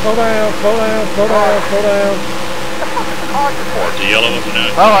 holy. guys. Slow down, slow down, slow down, slow down. It's a yellow up and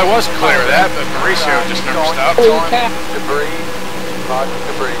out. Well, I was clear of that, but Mauricio just never stopped. Debris. Causing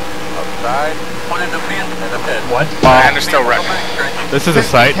debris. Outside. One in the pin and the pit. What? And they're still wrecking. This is a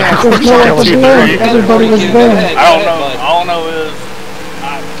site. There's no one there. Everybody was there. I don't know. All I know is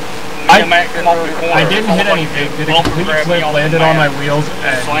I didn't hit anything. Did a complete flip, landed on my wheels,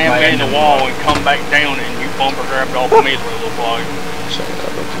 and slammed me in the wall and come back down, and you bumper grabbed off me. It looked like. Check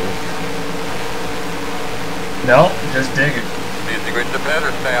that up here. No, just dig it. Integrate the pit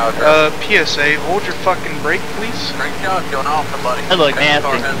or stay out here. PSA, hold your fucking brake, please. Great job, going off the buddy. That looked Next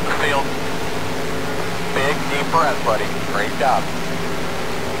car nasty. has the field. Big, deep breath, buddy. Great job.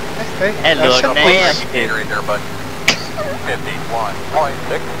 Okay. That looked nasty. Gatorade there, bud.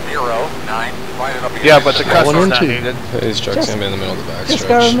 51.609. Yeah, but the customer's not needed. His truck's gonna be in the middle of the Just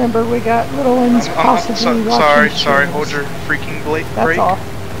gotta backstretch. remember, we got little ones possibly watching shows. Hold your freaking brake. That's all.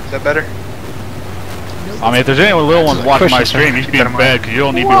 Is that better? I mean, if there's any little ones watching my stream, you should be in bed because you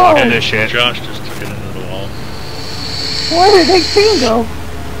don't need to be watching this shit. Josh just took it into the wall. Where did Xfinity go?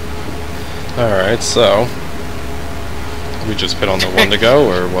 Alright, so we just put on the one to go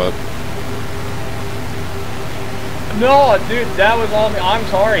or what? No, dude, that was on me. I'm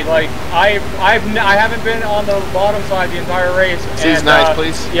sorry. Like, I haven't been on the bottom side the entire race. Sees nice,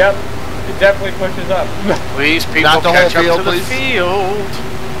 please. Yep, it definitely pushes up. Please, people, Not the whole catch up field, to the please. field.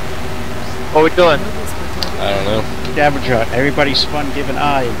 What are we doing? I don't know. Scavenger, everybody spun, give an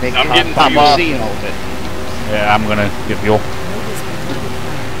eye, and make I'm getting pop fuel. C and all of it. Yeah, I'm gonna get fuel.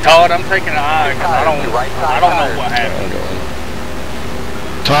 Todd, I'm taking an eye because I don't know what happened. I'm going.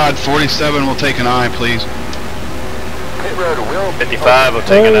 Todd, 47 will take an eye, please. Pit road will 55 will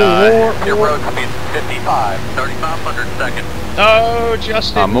take an eye. Pit road speed 55. 3,500 seconds. Oh,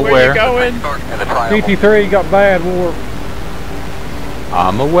 Justin, I'm where aware. you going? And the trial. PT3 got bad warp.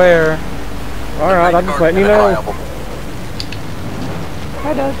 I'm aware. Alright, I'm just letting you know.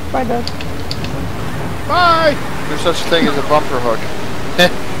 Bye, Doug. Bye, Doug. Bye! There's such a thing as a bumper hook.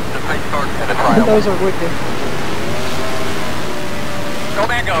 Those are wicked. Go go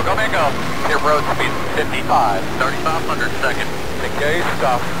man go, go man go. Hit road speed 55, 3,500 seconds. Okay,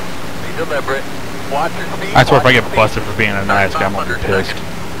 stop. Be deliberate. Watch your speed. I swear if I get busted for being a nice guy, I'm gonna be pissed.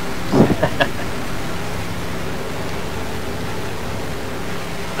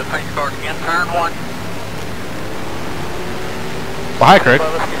 The paint car in turn 1. Well, hi, Craig.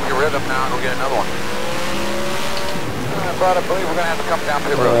 Let's get your rhythm now and we'll get another one. But I believe we're going to have to come down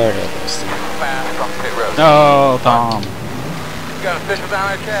pit road. Fast from pit road. No, Tom. You got officials down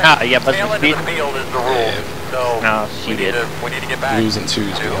there, Chad? Ah, yeah, but Tail end of the field is the rule. So no, we need to get back. Losing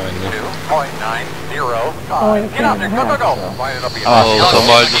twos behind me. 2.905. Get out there, go, go, go. Line it up behind. Oh,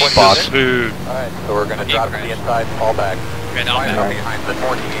 somebody just bought food. Alright, so we're going to drop to the inside, fall back. Line it up behind the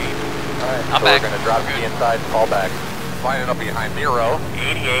 48. Alright, so we're going to drop to the inside, fall back. Line it up behind 0,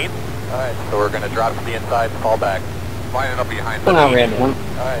 88. Alright, so we're going to drop to the inside, fall back. Line it up behind the 80.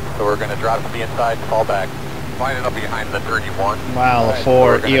 Alright, so we're going to drop to the inside, fall back. Line it up behind the 31. Mile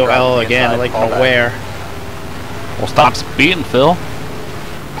 4, EOL again, like from where? Well, stop speeding, Phil.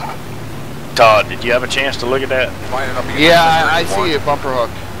 Todd, did you have a chance to look at that? Yeah, I see a bumper hook.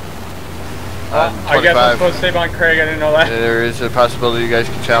 I guess I'm supposed to stay behind Craig, I didn't know that. There is a possibility you guys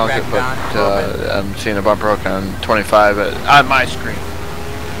can challenge it, but I'm seeing a bumper hook on 25 on my screen.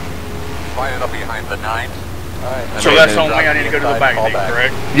 Line it up behind the 9. So that's the only thing I need to go to the back of,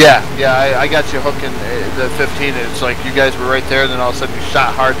 correct? Yeah, I got you hooking the 15. It's like you guys were right there, and then all of a sudden you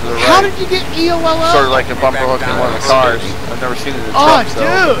shot hard to the right. How did you get EOL up? Sort of like a bumper hook in one of the cars. I've never seen it in trucks,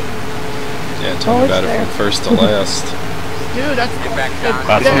 dude! Yeah, tell me about it from first to last. Dude, that's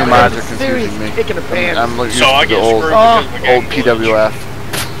new mods are confusing me. I'm looking at the old PWF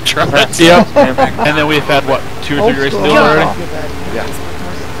trucks. Yep. And then we've had what, 2 or 3 races already? Yeah.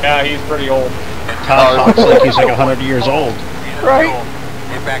 Yeah, he's pretty old. Tom looks like he's like 100 years old. Right.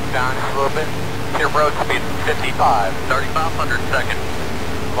 Get back down just a little bit. Hit road speed 55, 3,500 seconds.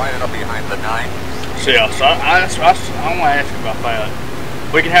 Line it up behind the 9. So yeah, so I want to ask you about that.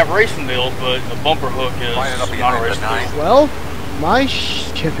 We can have racing deals, but a bumper hook is not a racing deal. Well, my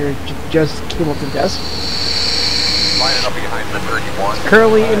shifter just came up to the desk. Line it up behind the 31. It's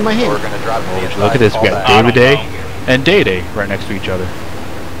currently in my hand. We're going to drop to the inside. Look at this, we got David Day and Day Day right next to each other.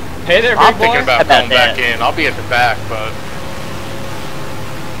 Hey there, I'm big thinking boy. about going back in. I'll be at the back, but...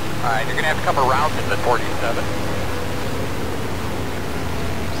 Alright, you're going to have to come around in the 47.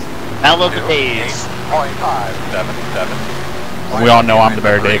 Battle of the Days. 0.577. We all know I'm the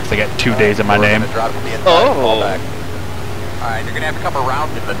Bear Day because I got 2 days in my name. Oh. Alright, you're going to have to come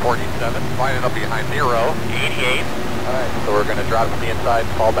around in the 47. Line it up behind 0, 88. Alright, so we're going to drop to the inside,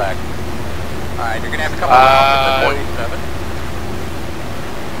 fall back. Alright, you're going to have to come around in the 47.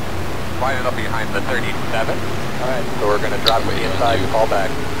 Line it up behind the 37. Alright, so we're going to drop to the inside, fall back.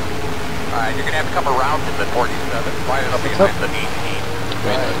 Alright, you're going to have to come around in the 47. Line it up behind the 18.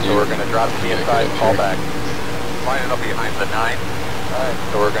 Alright, so we're going to drop to the inside, fall back. Line it up behind the 9. Alright,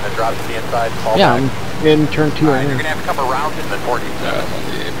 so we're going to drop to the inside, fall back. Yeah, I'm in turn 2 right You're now. going to have to come around in the 47. Yeah, I'm on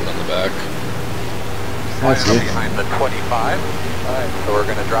the apron on the back. Line it up behind the 25. Alright, so we're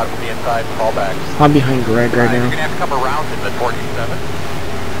going to drop to the inside, fall back. I'm behind Greg right You're now. going to have to come around in the 47.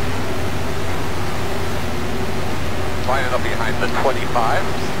 Line it up behind the 25.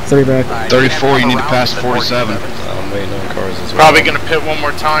 3 back. 34, you need to pass 47. I'm waiting on cars as well. Probably going to pit one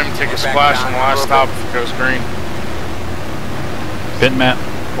more time, take a splash on the last stop if it goes green. Pit map.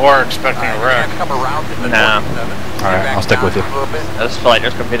 Or expecting a wreck. Nah. Alright, I'll stick with you. I just feel like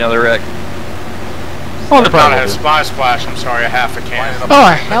there's going to be another wreck. Oh, Not a spy splash, I'm sorry, a half a can.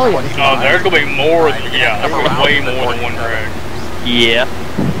 Oh, hell yeah. Oh, there's going to be more than, yeah, there's going to be way more than one wreck. Yeah.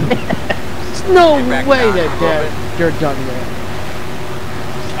 There's no way that they're done yet.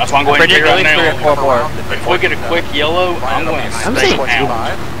 That's why I'm going to figure out now. If we get a quick yellow, I'm going to stay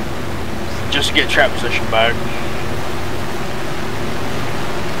out. Just to get trap position back.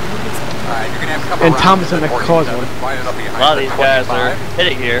 And Thomas in the cause one. A lot of these guys are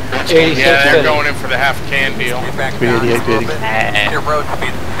hitting here. Yeah, they're going in for the half can deal. I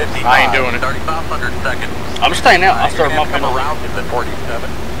ain't doing it. I'm staying out. I'll start my penalty.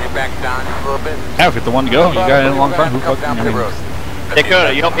 Have it, the one to go. You got it in long front. Who fucking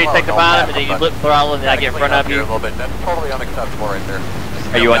Dakota, you want me to take the bottom and then you flip throttle and then I get in front of you? That's totally unacceptable right there.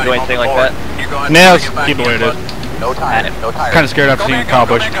 Are you want to do anything like that? No, let's keep it the way it is. No tire, no tire. Kind of scared after seeing Kyle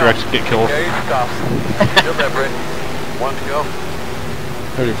Busch and Truex get killed. Okay, stop. Deliberate. One to go.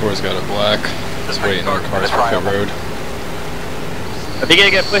 34's got a black. Just waiting on cars for pit road. If you get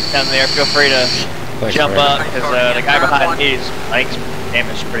a good push down there, feel free to jump up because the guy behind me is, I think,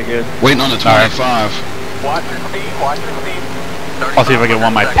 damaged pretty good. Waiting on the 25. Watch your speed, watch your speed. I'll see if I get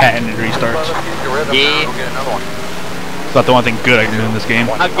one of my patent restarts. Yeah. It's about the one thing good I can do in this game.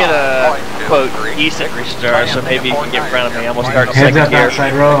 I'll get a, quote, decent restart, so maybe you can get in front of me. I'm going to start in Heads second up gear.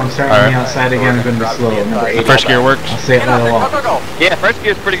 outside row. I'm starting on the outside again. I'm going to be slow. The first gear works? I'll say it right along. Yeah, first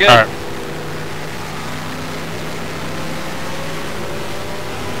gear's pretty good. Alright.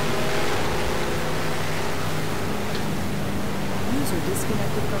 User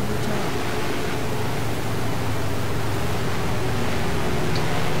disconnected from your channel.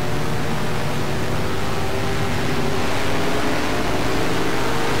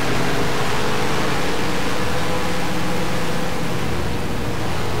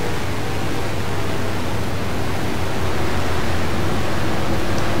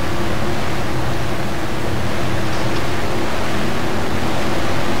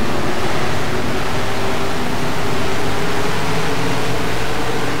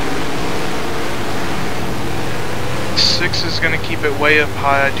 Is going to keep it way up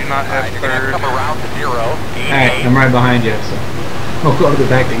high. I do not have third. Come around to 0. Alright, I'm right behind you, so we'll go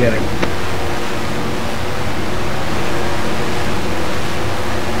back together.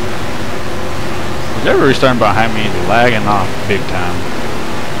 Whoever restarting behind me is lagging off big time.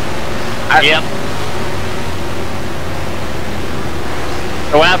 Yep.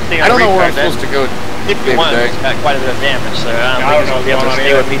 So what I've seen I don't know where I'm supposed to go. 51's got quite a bit of damage, so I don't think it's going to be able to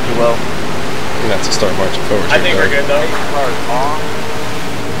stay with me too well. You're gonna have to start marching forward. I think we're good though.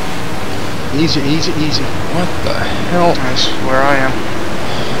 Easy, easy, easy. What the hell? That's where I am.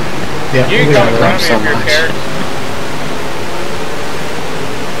 Yeah, You can come in front of me if you're scared.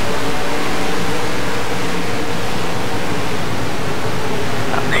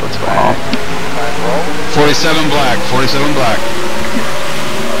 Let's go. 47 black, 47 black.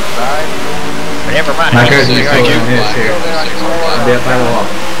 Never mind. My car's going to go in this here. I'll be up by the wall.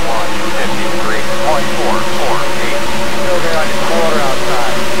 153.448. Still there on your quarter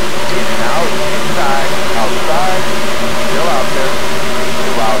outside. In and out, inside, outside. Still out there.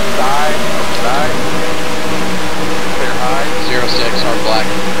 Still outside, outside. Clear high. 06, hard black.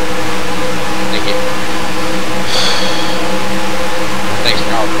 Thank you. Thanks,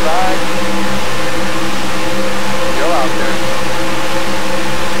 Carl. Outside. Still out there.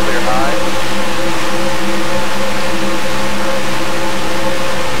 Clear high.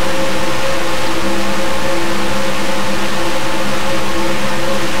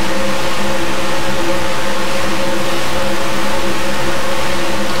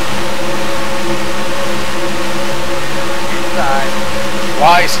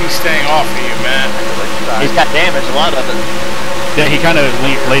 Why is he staying off of you, man? He's got damage, a lot of it. Yeah, he kind of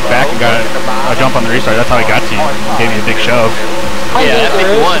laid back and got a jump on the restart. That's how he got to you. He gave me a big shove. Yeah, that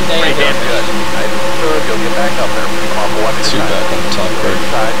 51 pretty damn good. You'll get back up there. Two back on the top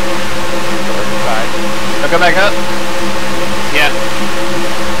right. I'll go back up. Yeah.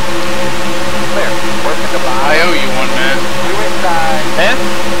 I owe you one, man. Eh?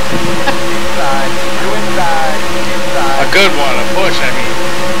 A good one, a push, I mean.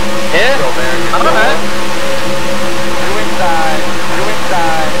 Yeah? Alright.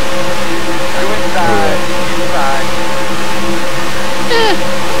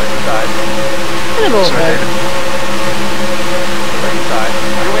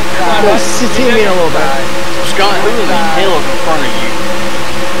 Just team me a little bit. Scott, who is the hell in front of you?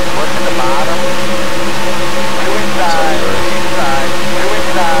 Work at the bottom. Two inside. Inside. Two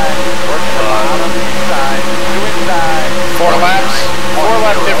inside. Work at the bottom. Inside. Two inside. 4 laps. 4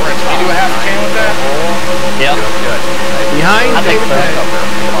 lap difference. Can you do a half can with that? Yep. Good. Behind David back up there.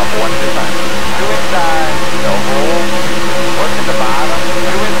 Come off one at a time. Two inside. No hole. Work at the bottom.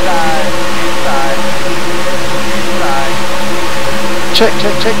 Two inside. Inside. Inside. Check,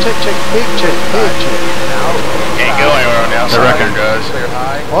 check, check, check, check. Big check, big check. Can't go anywhere on the outside. The record goes.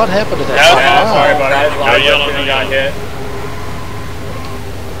 What happened to that? Yeah, sorry about that. I yelled when he got hit.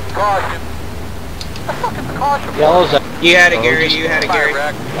 Caution. The fuck is the caution? Yellow's up. You had it, Gary. You had it, Gary.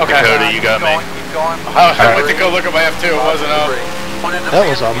 Okay. Cody, you got me. I went to go look at my F2. It wasn't up. That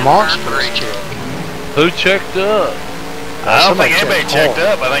was a monstrous check. Who checked up? I don't think anybody checked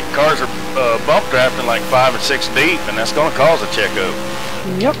up. I think cars are bump drafting like 5 or 6 deep, and that's going to cause a checkup.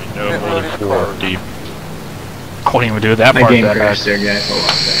 Yep. No more than 4 deep. I wouldn't even do that My part game of that. crashed there, guys. Hold on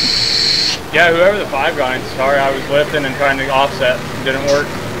a second. Yeah, whoever the 5 guy, sorry, I was lifting and trying to offset. It didn't work.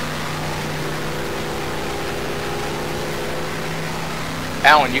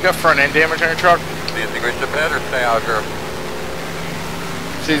 Alan, you got front end damage on your truck? Do you think we should bed or stay out here?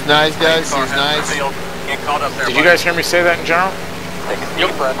 She's nice, guys. She's nice. Get caught up there. Did you guys hear me say that in general? Take a deep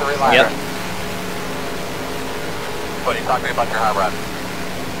breath and relax. Yep. Buddy, talk to me about your hot rod.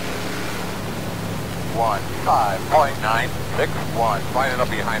 15.961. Finding up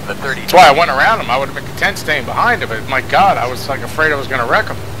behind the 30. That's why I went around him. I would have been content staying behind him, but my God, I was like afraid I was going to wreck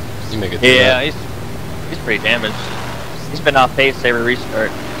him. You make it. Yeah, he's pretty damaged. He's been off pace every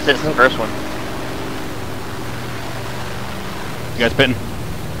restart since the first one. You guys pitting?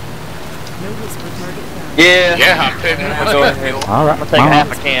 Yeah. Yeah, I'm pitting. All right. I'll take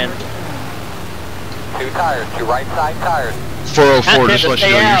half a can. 2 tires, 2 right side tires. 404, just let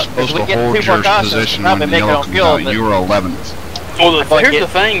you know you're supposed to hold your position when the yellow comes out. You were 11th. Well, here's the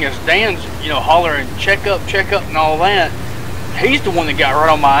thing: is Dan's, hollering, check up, and all that. He's the one that got right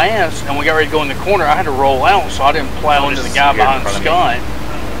on my ass, and we got ready to go in the corner. I had to roll out, so I didn't plow into the guy behind Scott.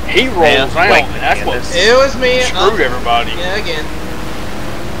 He rolls out, and that's what it was me. Screwed everybody. Yeah, again.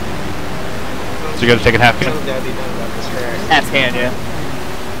 So you guys are taking half can? Half can, yeah.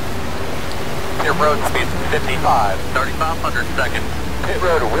 Pit road speed 55, 3,500 seconds. Pit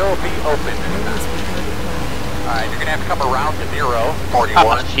road will be open. Alright, you're gonna have to come around to 041.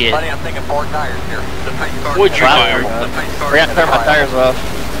 Oh, shit. Buddy, I'm thinking 4 tires here. The paint car. Would you tire? We're gonna turn my tires off.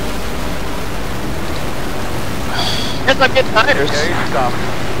 Guess I'm getting tires. Okay, you stop.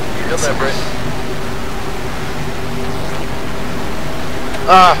 You deliberate.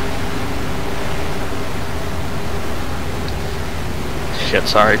 Shit,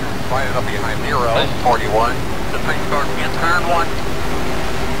 sorry. Finding up behind 041. The paint car in turn 1.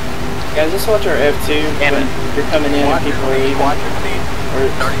 Guys, just watch our F2 when you're coming in and people are leaving. Or,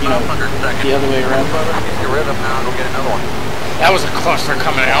 the other way around. Get your rhythm now, go get another one. That was a cluster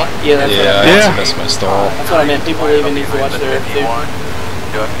coming out. Yeah, that's I had to miss my stall. That's what I meant. People leaving need to watch their F2.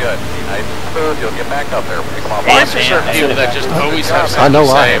 Doing good. Be nice and smooth. You'll get back up there. Come on. There's certain people that just always have something to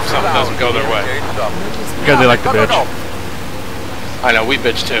say if something doesn't go their way. Because they like to bitch. I know, we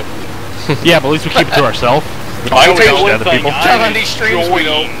bitch too. Yeah, but at least we keep it to ourselves. We I'll don't tell you bitch to one other thing, people. I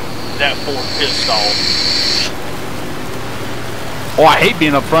enjoy that Ford pit stall. Oh, I hate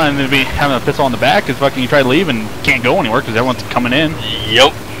being up front and then having a pit stall in the back because fucking you try to leave and can't go anywhere because everyone's coming in.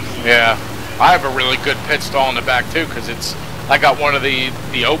 Yep. Yeah. I have a really good pit stall in the back too because I got one of the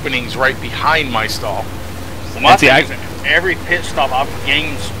openings right behind my stall. Well, my thing is every pit stop I've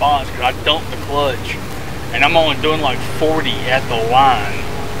gained spots because I dumped the clutch and I'm only doing like 40 at the line.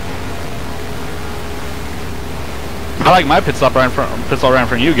 I like my pit stall right in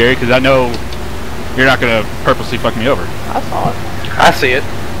front of you, Gary, because I know you're not gonna purposely fuck me over. I saw it. I see it.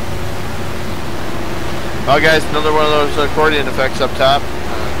 Oh, guys, another one of those accordion effects up top.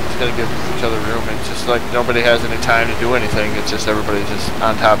 Just gotta give each other room. It's just like nobody has any time to do anything. It's just everybody's just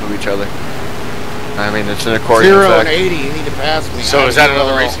on top of each other. I mean, it's an accordion 0 effect. and 80, you need to pass me. So is that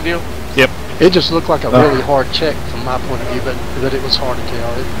another racing deal? Yep. It just looked like a really hard check from my point of view, but it was hard to tell.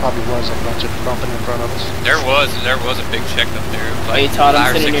 It probably was a bunch of bumping in front of us. There was a big check up there. It was like Hey, Todd,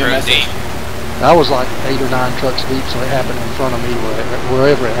 I'm 5 or 6 sending you a rows message. deep. I was like 8 or 9 trucks deep, so it happened in front of me.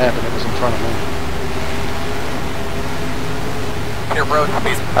 Wherever it happened, it was in front of me.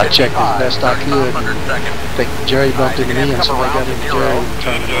 I checked as best I could. I think Jerry bumped into me, and so I got into Jerry and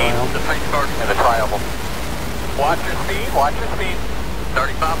turned it around. The paint car and the triangle. Watch your speed,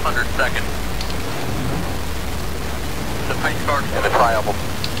 3,500 seconds. The paint car and the triangle.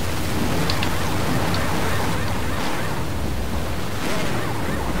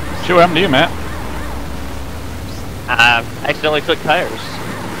 Shit, what happened to you, Matt? I accidentally took tires.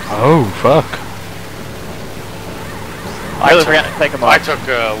 Oh, fuck. I really forgot to take them off. I took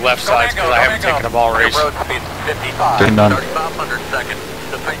left sides because I haven't taken a ball race. Road speed 55, Getting done. 3,500 seconds.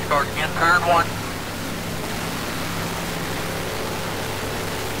 The paint car in turn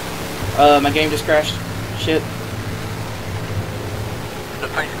 1. My game just crashed. Shit. The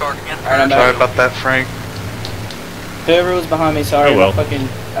paint car in Alright, I'm turn 1. Sorry about that, Frank. Whoever was behind me, sorry. Oh, well. I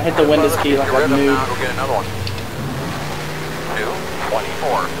hit the Windows key like a noob. Go get another one.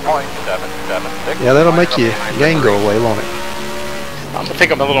 2:24.776. Yeah, that'll make your game go away, won't it? I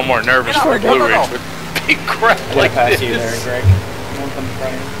think I'm a little more nervous for Blue Ridge with big crap like pass this. you there, Greg. Won't come in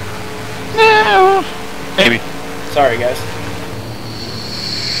front of you. No. Maybe. Sorry, guys.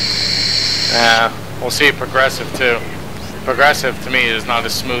 We'll see Progressive too. Progressive to me is not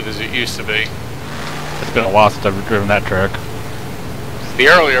as smooth as it used to be. It's been a while since I've driven that track. The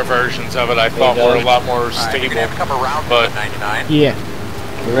earlier versions of it I thought were a lot more stable, but Yeah.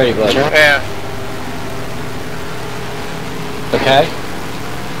 You ready, bud? yeah. Okay.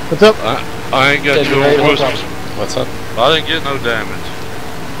 What's up? I ain't got Said your you ready, old no whistles. problem. What's up? I didn't get no damage.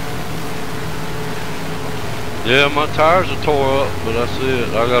 Yeah, my tires are tore up, but that's it.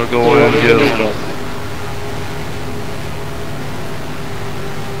 I gotta go in and get them.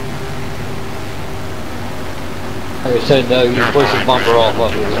 Like I said, no, you push the bumper off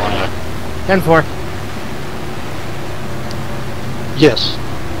of it. 10-4. Yes.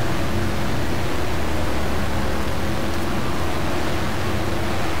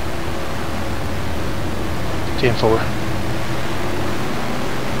 $10-4.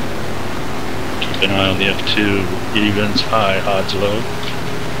 Keep an eye on the F2. Evens high, odds low.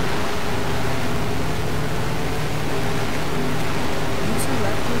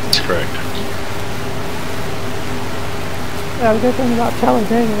 That's correct. Yeah, the good thing about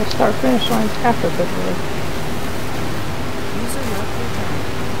Talladega is start finish lines after February. User left your channel.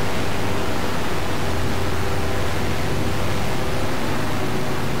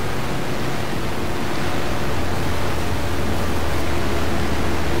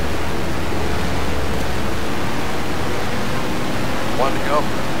 One to go.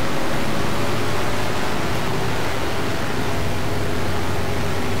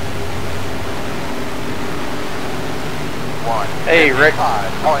 Hey, Rick.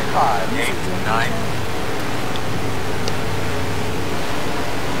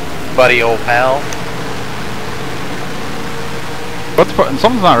 5.589. Buddy, old pal.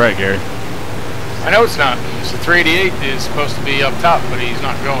 Something's not right, Gary. I know it's not. The 388 is supposed to be up top, but he's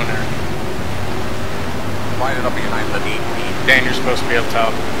not going there. Line it up behind the DP. Daniel's supposed to be up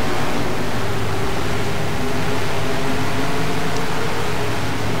top.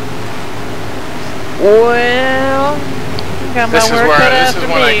 Well, got my This is work where cut this out is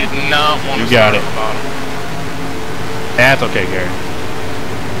for when I me. did not want You to got start it. at the bottom. That's okay, Gary.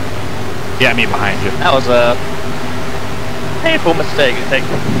 Yeah, me behind you. That was a painful mistake to take.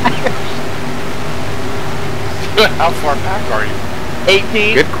 How far back are you?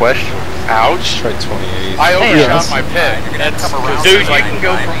 18. Good question. Ouch. Tried 28. I overshot my pit. That's Dude, you can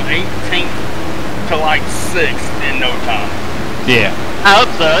go from 18th to like 6th in no time. Yeah. I hope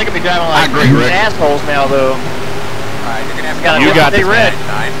so. They could be driving like assholes now, though. Alright, you're gonna have Gotta You got stay this, red.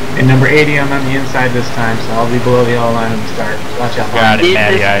 And number 80, I'm on the inside this time, so I'll be below the yellow line at the start. Watch out. Got it, Keep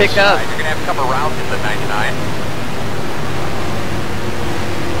Matty this eyes. pick up. You're gonna have to come around to the 99.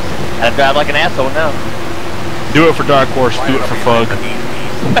 I drive like an asshole now. Do it for Dark Horse, do it for Fug. Do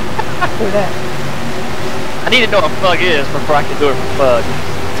that. I need to know what Fug is before I can do it for Fug.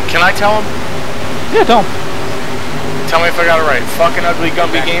 Can I tell him? Yeah, tell him. Tell me if I got it right. Fucking ugly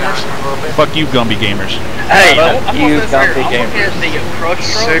Gumby gamers. Fuck you, Gumby gamers. Hey, Fuck you, Gumby I'm looking gamers. at the crush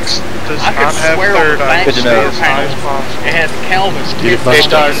Six does I could not have swear on third the back eye. Good to know. door panel, it has Calvin's It Kids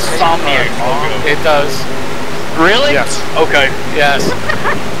does. Insomniac logo. It does. Really? Yes. Okay. Yes.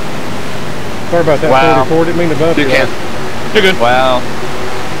 Sorry about that, Wow. 44. Didn't mean to bump You you. can. You're good. Wow.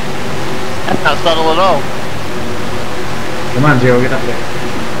 That's not subtle at all. Come on, Joe, get up there.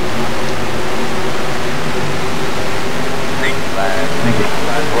 Green flag. Thank you.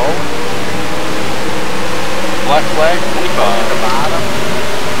 Roll. Black flag, 25. The bottom.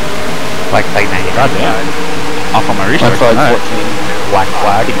 Like 90. God damn. Off on my research. Black flag tonight. 14. Black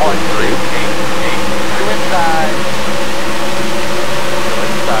flag. 2 inside. Go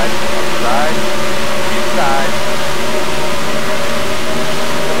inside. Outside. Inside.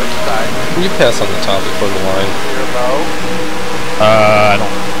 Go inside. Can you pass on the top before the line? You're low. I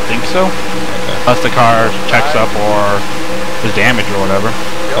don't think so. Okay. Unless the car checks up or is damaged or whatever.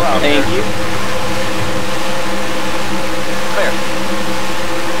 Still out Thank there. you. Clear.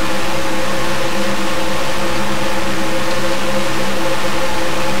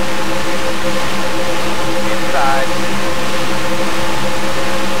 Inside.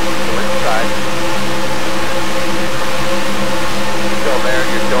 Go inside. Go there,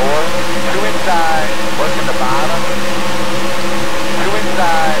 your door. 2 inside. Work at the bottom. 2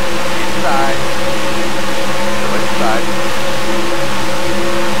 inside. Inside. Go inside.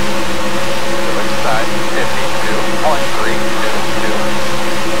 Go inside. 52. On 3. 2. 2.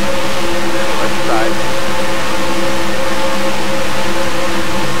 Go inside.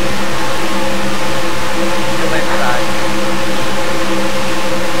 Go inside.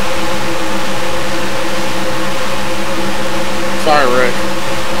 Sorry, Rick.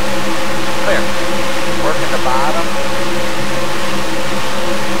 Clear. Work at the bottom.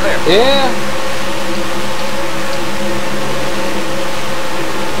 Clear. Yeah.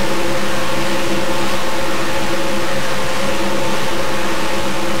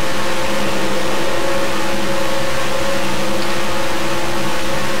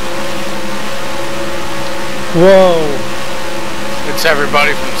 Whoa. It's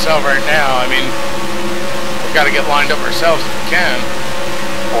everybody for themselves right now. I mean, we've got to get lined up ourselves if we can.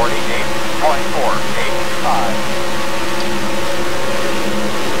 48.485.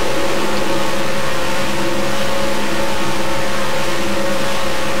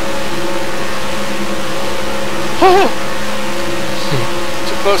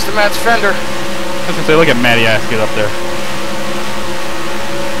 Too close to Matt's fender. I was gonna say, look at Matty ass get up there.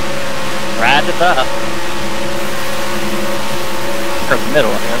 At the top. Or the middle,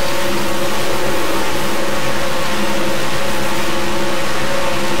 I guess.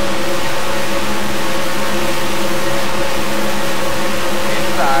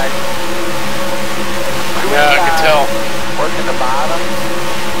 Inside. Yeah, I can tell. Working the bottom.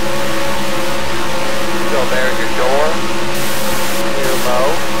 So there's your door. Clear low.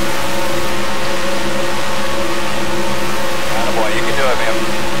 Attaboy, you can do it, man.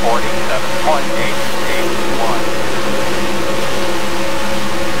 47.881.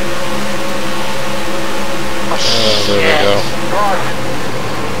 There we go.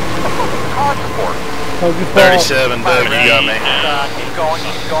 37, Doug, you got me. Keep going.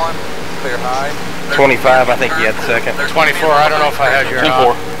 Clear high. 25, I think you had second. 24, I don't know if I had your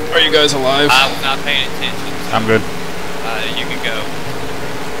 10-4. Are you guys alive? I was not paying attention. I'm good. You can go.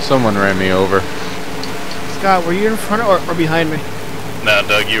 Someone ran me over. Scott, were you in front or behind me? No,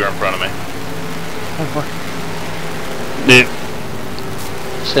 Doug, you were in front of me. How far?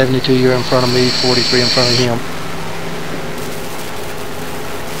 72, you're in front of me, 43 in front of him.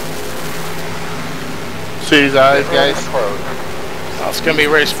 See his eyes, guys? Oh, it's going to be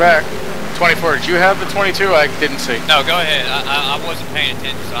race back. 24, did you have the 22? I didn't see. No, go ahead. I wasn't paying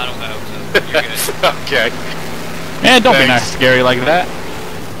attention, so I don't know. So you're good. Okay. Man, don't be nice to Gary like that.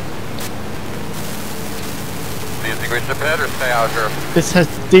 These degrees to pit or stay out here? This has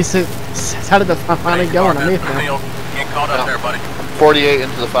decent. How did the finally go underneath now? Get caught up there, buddy. 48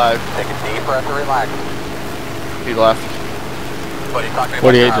 into the 5. Take a deep breath and relax. He left. Buddy, talk to me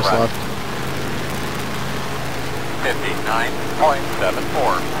 48 about just left.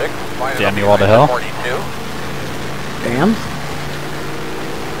 59.746. Damn you all to hell. 42. Damn.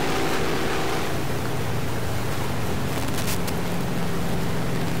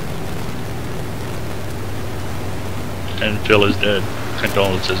 And Phil is dead.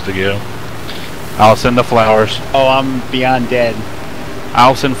 Condolences to Gil. I'll send the flowers. Oh, I'm beyond dead.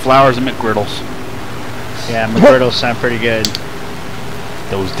 I'll send flowers and McGriddles. Yeah, McGriddles sound pretty good.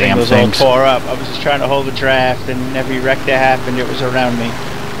 Those damn things. things. All tore up. I was just trying to hold the draft, and every wreck that happened, it was around me.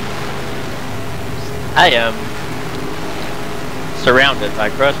 I am surrounded by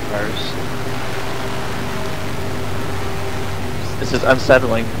crush cars. This is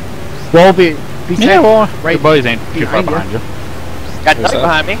unsettling. Well, be Yeah, well, right. your buddies ain't too far behind you. Got Doug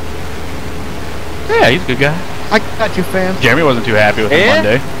behind me. Yeah, he's a good guy. I got you, fam. Jeremy wasn't too happy with him Yeah.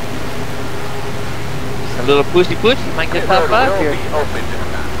 Monday. A little pushy might get top 5 here.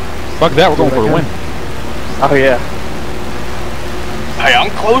 Fuck that, we're going for a win. Oh yeah. Hey, I'm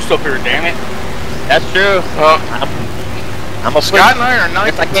close up here, damn it. That's true. I'm a Scott and I are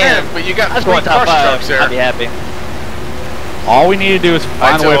 9th and 10th, but you got I was 3 going top crush 5. trucks there. I'd be happy. All we need to do is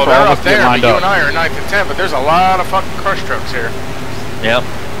find a way for all of us to get lined you up. and I are 9th and 10th, but there's a lot of fucking crush trucks here. Yep.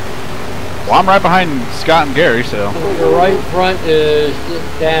 Well, I'm right behind Scott and Gary, so. Your right front is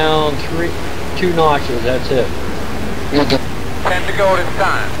down 2 notches, that's it. 10 to go this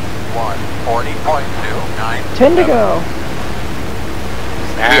time. 140.297. 10 to go.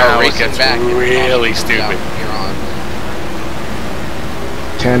 Now we are racing back. Really stupid. Here on.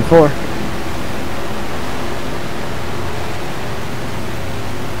 10-4.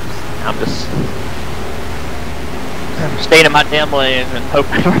 I'm just staying in my damn lane and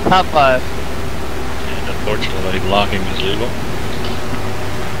hoping for top 5. And unfortunately, blocking is legal.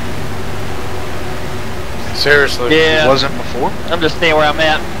 Seriously. Yeah. It wasn't before? I'm just staying where I'm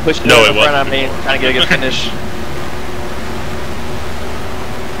at, pushing No, it it in front of wasn't me, before. trying to get a good finish.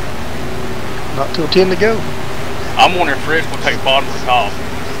 Not till 10 to go. I'm wondering if Rick will take bottom or top.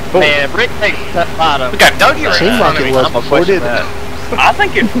 Man, if Rick takes bottom. We got Dougie right in front of me. was I'm a before, question didn't it? that. I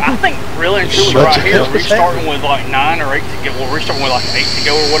think really and truly right here, restarting with like 9 or 8 to go, well, restarting with like 8 to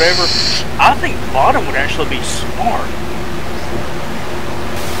go or whatever, I think bottom would actually be smart.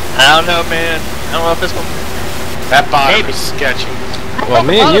 I don't know, man. I don't know if this one. That bottom is sketchy. Well,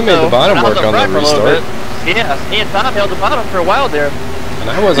 me and you made the bottom work on the restart. Yeah, me and Tom held the bottom for a while there. And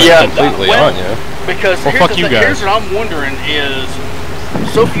I wasn't completely on you. Because Well, fuck you guys. here's what I'm wondering is,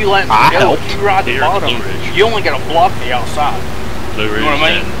 so few laps to go, if you ride the Here, bottom, Blue Ridge. you only got to block the outside. Blue Ridge You know what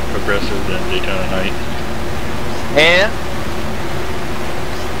I mean? and Progressive and Daytona Night. And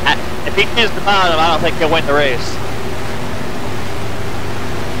if he gets the bottom, I don't think he'll win the race.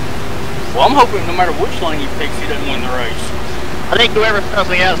 Well, I'm hoping no matter which lane he picks, he doesn't win the race. I think whoever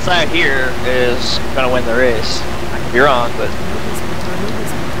starts on the outside here is going to win the race. I could be wrong, but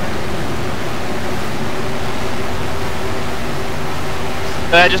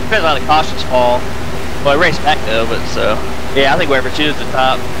it just depends on the cautions fall. Well, I race back though, but so yeah, I think whoever chooses the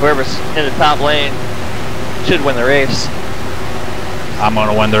top, whoever's in the top lane should win the race. I'm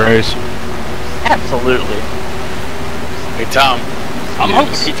gonna win the race. Absolutely. Hey Tom, I'm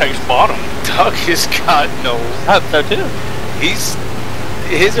hoping he takes bottom. Doug has got no. I hope so too.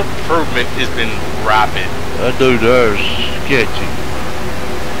 His improvement has been rapid. That dude there's sketchy.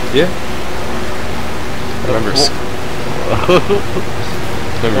 Yeah. I remember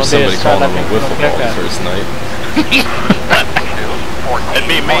somebody calling him a wiffle ball the first night. That'd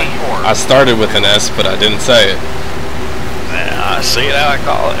be me. I started with an S, but I didn't say it. I see it how I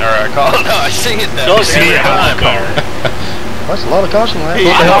call it, or I call it how I see it. That's a lot of caution lap.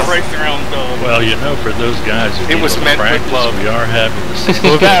 Well, you know, for those guys who need a little practice, we are happy to see.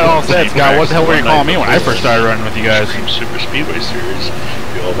 Well, got it all set, Scott. What the hell were you calling me when I first started running with you guys? Super Speedway Series.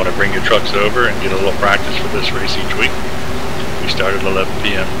 You all want to bring your trucks over and get a little practice for this race each week. We start at 11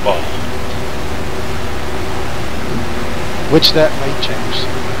 p.m. fall. Which that may change.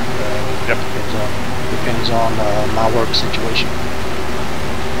 Depends on my work situation.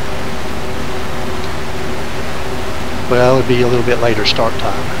 Well, it'd be a little bit later start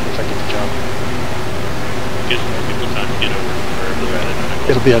time if I get the job. Gives more people time to get over wherever they're at.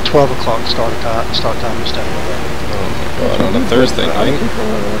 It'll be a 12 o'clock start time instead of 11. Oh my god, on a Thursday night?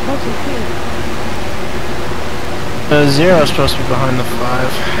 Zero is supposed to be behind the 5.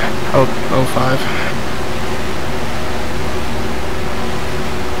 Oh, 05.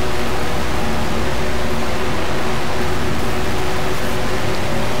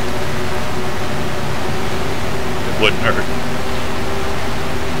 Wouldn't hurt.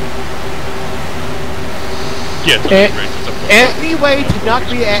 Yeah, any way to not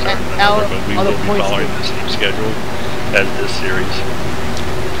be out but we on the will be points. following the same schedule as this series.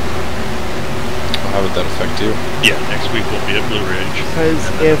 How would that affect you? Yeah, next week we'll be at Blue Ridge. Because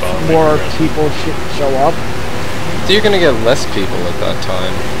if more people show up, You're gonna get less people at that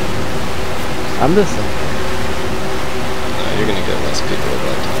time. I'm just saying. No, you're gonna get less people at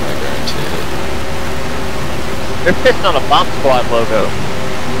that time, I guarantee it. They're pissing on a Bomb Squad logo.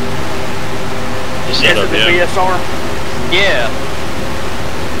 Is it the BSR? Yeah.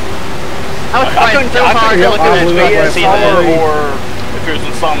 I was trying so hard to look at that BSR or if it was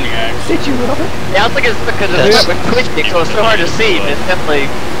Insomniacs. Did you rub it? Yeah, I was thinking it's because it's twisting, so it's so hard to see. But it's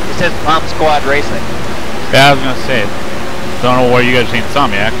definitely, it says Bomb Squad Racing. Yeah, I was gonna say it. Don't know where you guys seen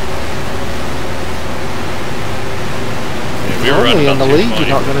Insomniac. We were Normally in the lead,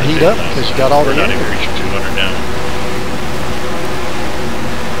 you're not going to heat up because you got all the We're not air. even reaching 200 now.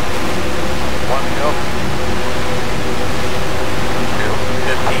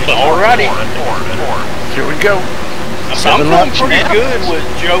 Alrighty. Here we go. I'm doing pretty good with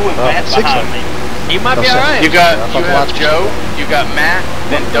Joe and Matt behind me. You might be alright. You have Joe, you got Matt,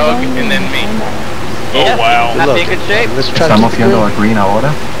 then Doug, and then me. Oh wow. I'd be in good shape. Estamos viendo el green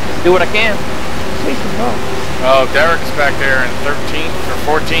ahora. Do what I can. Oh, Derek's back there in 13th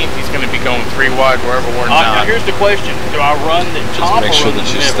or 14th. He's going to be going 3 wide wherever we're Now not. here's the question: do I run the top Just make or sure run that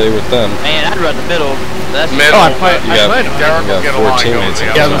the you middle? stay with them. Man, I'd run the middle. That's Middle. I plan Derek will get a 4 line going. teammates.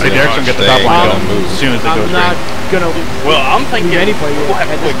 Yeah, I was gonna say Derek's gonna get the top line as soon as they go I'm not gonna. Well, I'm thinking anybody we'll have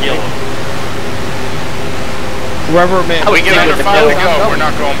a quick yellow. Whoever man. We get under 5 to go. We're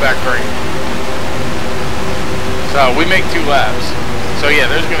not going back green. So we make 2 laps. So yeah,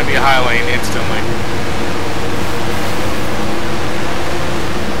 there's going to be a high lane instantly.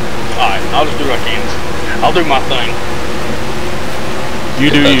 Alright, I'll just do what I can. I'll do my thing.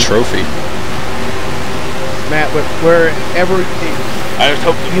 You do Get that you. trophy. Matt, wherever I just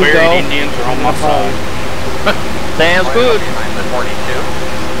hope the you buried go, Indians are on my side. Sounds good.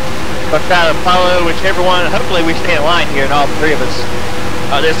 I'll try to follow whichever one. Hopefully we stay in line here, and all 3 of us.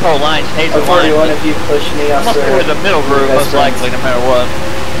 This whole line stays in line. One of you push me I'm off gonna go in the middle group, most likely, no matter what.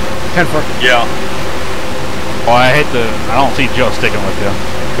 10 for. Yeah. Well, I don't see Joe sticking with you,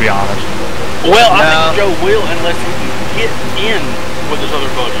 to be honest. Well, I think Joe will unless he can get in with his other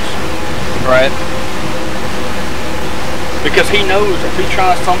buddies. Right. Because he knows if he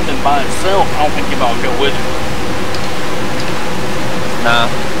tries something by himself, I don't think he'll go with him. Nah.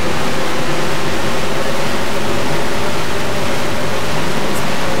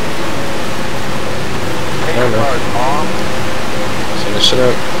 Finish it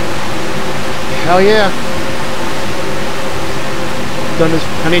up. Hell yeah. Done this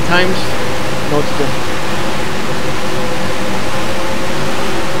many times. Know what to do.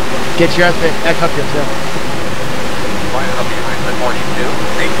 Get your ass back up yourself. Line up behind the 42.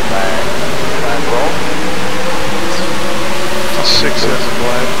 Take flag. Flag roll. 6 as a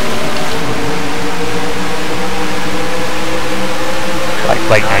flag.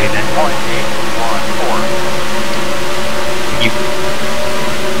 Like 99.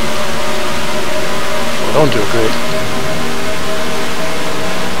 Don't do good.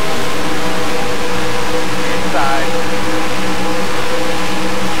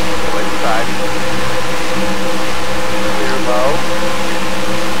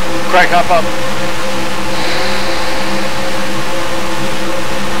 hop up.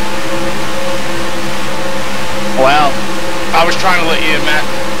 Wow. I was trying to let you in, Matt.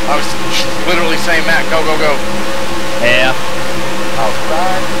 I was literally saying, Matt, go, go, go. Yeah.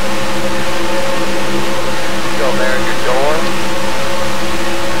 Outside. Go there at your door.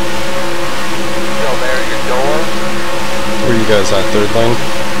 Go there at your door. Where you guys at, third lane?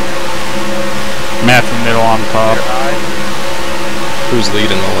 Matt's in the middle on top. Who's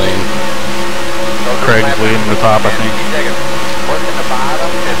leading the lane? Craig's leading the top, I think. Working the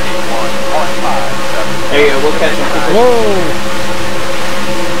bottom, 51.57. Hey, we'll catch him. Whoa!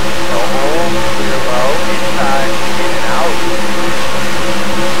 No hole, clear low, inside, in and out.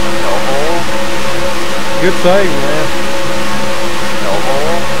 No hole. Good save, man. No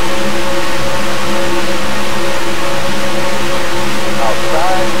hole.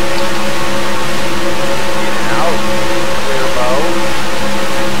 Outside. In and out. Clear low.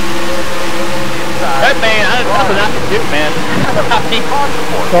 Inside. That man, nothing I can do, man.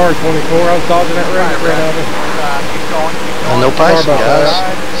 Sorry, 24. I was dodging that red out of it. No passing, guys.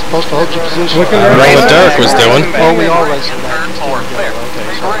 Supposed to hold your position. I don't know what Derek was doing. Oh, we all racing back.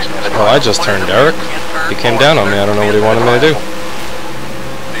 Oh, I just turned Derek. He came down on me. I don't know what he wanted me to do.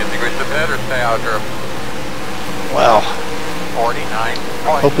 Wow. 49.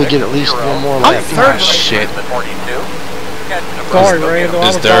 Hope we get at least one more lap. Shit. Sorry, Randall.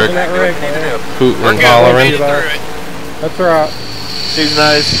 Is Derek hooting and hollering? That's right. Season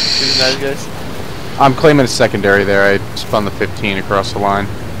eyes. Season eyes, guys. I'm claiming a secondary there. I spun the 15 across the line.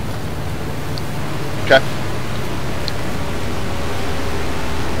 Okay.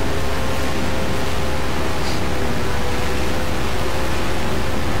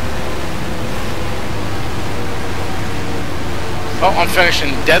 Oh, I'm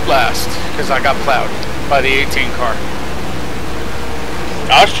finishing dead last because I got plowed by the 18 car.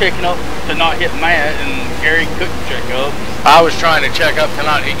 I was checking up to not hit Matt, and Gary couldn't check up. I was trying to check up to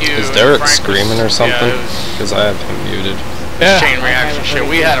not hit you. Is Derek screaming or something? Because I have him muted. Chain reaction shit.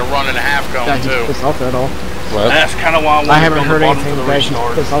 We had a run and a half going too. Pissed off at all. What? That's kind of why I haven't heard anything about he's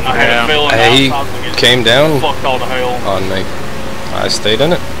pissed off. I had a feeling He came down fucked all the hell on me. I stayed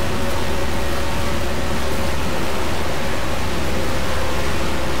in it.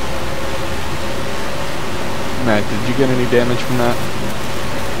 Matt, did you get any damage from that?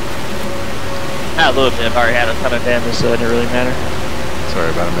 A little bit. I've already had a ton of damage, so it didn't really matter. Sorry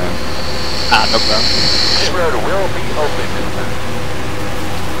about it, man. No problem. This road will be open.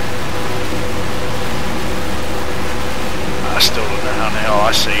 I still don't know how the hell I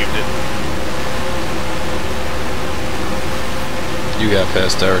saved it. You got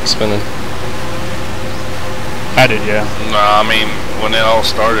past Derek spinning. I did, yeah. No, I mean, when it all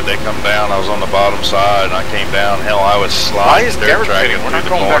started, they come down. I was on the bottom side, and I came down. Hell, I was sliding. Why is Derek dragging We're not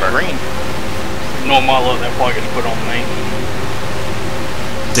through the going back corner. green. No, my luck, that flag is put on me.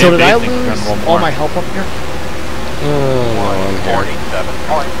 So did I lose all my help up here? Oh, I'm here.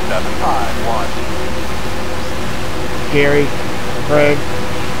 47.751. Gary, Craig,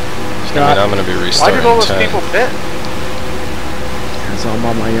 I Scott. mean, I'm going to be Why restarting did all those 10. people pit? That's all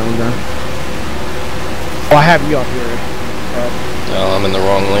by my own then. Oh, I have you up here. No, I'm in the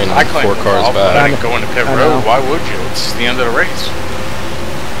wrong lane. I I'm claimed 4 cars but I back. didn't go into pit I road. know. Why would you? It's the end of the race.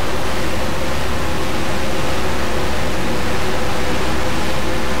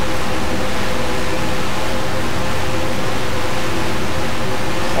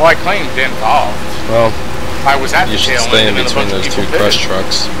 Well, I claimed involved. Well, I was at the you should tail stay in end and then a between bunch those of two people crush pitted.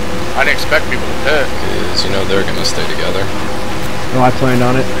 trucks. I didn't expect people to pit. Because, you know, they're going to stay together. No, I planned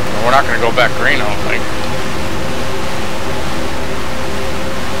on it. We're not going to go back green, I don't think.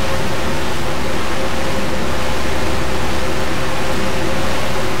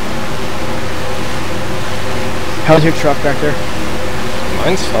 How's your truck back there?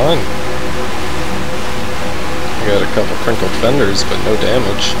 Mine's fine. I got a couple crinkled fenders, but no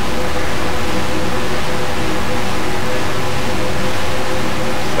damage.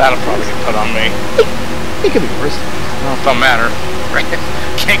 That'll probably get put on me. It could be worse. Don't matter.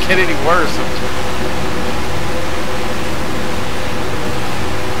 Can't get any worse.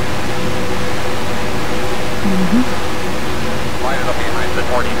 Lining up behind the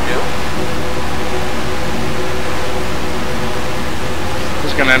 42.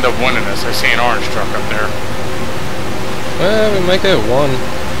 Who's going to end up winning this? I see an orange truck up there. Well, we might get one.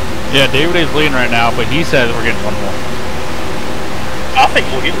 Yeah, David is leading right now, but he says we're getting one more. I think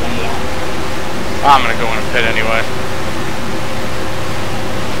we'll get one more. I'm going to go in a pit anyway.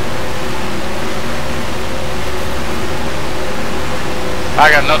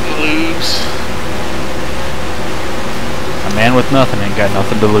 I got nothing to lose. I Man with nothing ain't got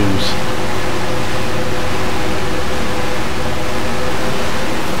nothing to lose.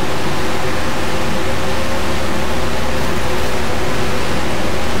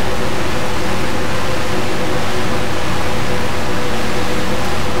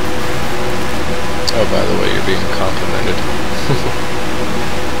 Oh, by the way, you're being complimented.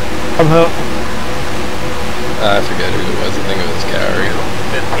 I forget who it was. I think it was Gary.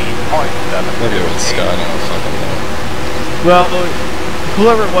 15.7. Maybe it was Scott. I don't fucking know. Well,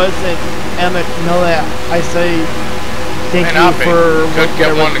 whoever it was that Emmett, I say thank you for could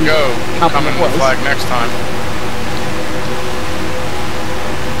get one to go. Coming with the flag next time.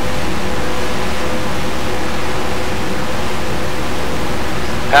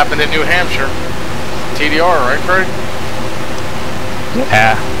 Happened in New Hampshire. TDR, right, Craig?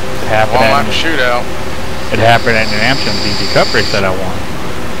 Yeah, it happened. One lap shootout. It happened at New Hampshire in the DP Cup race that I won.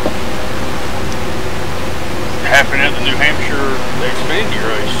 It happened at the New Hampshire Xfinity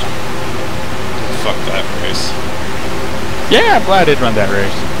race. Fuck that race. Yeah, I'm glad I did run that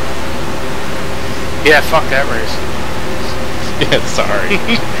race. Yeah, fuck that race. Yeah, sorry.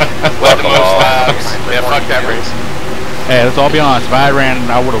 Led the most laps. Yeah, fuck that race. Hey, let's all be honest. If I ran,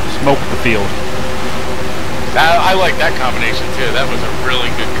 I would have smoked the field. I like that combination too. That was a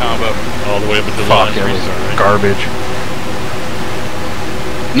really good combo. All the way up at the Fuck, it was garbage.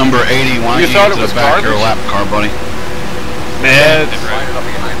 Number 80, why don't you thought use it was the back your garbage? lap car, buddy? Man,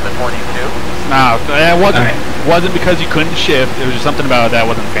 no, it wasn't because you couldn't shift. It was just something about it that I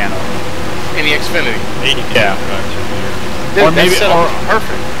wasn't a fan of. In the Xfinity. Yeah. Dude, or maybe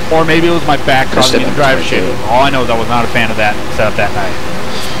perfect. Or maybe it was my back causing me to drive shit. All I know is I was not a fan of that setup that night.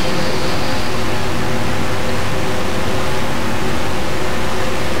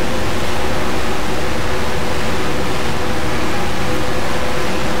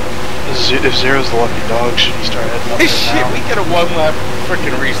 If Zero's the lucky dog, should he start heading up there Shit, now? we get a one lap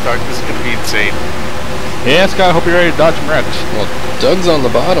freaking restart. This is gonna be insane. Yeah, Scott, I hope you're ready to dodge some wrecks. Well, Doug's on the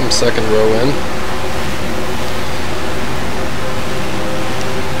bottom, second row in.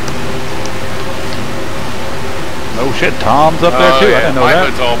 Oh shit, Tom's up there too. I didn't know my that.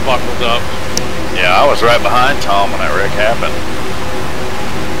 hood's all buckled up. Yeah, I was right behind Tom when that wreck happened.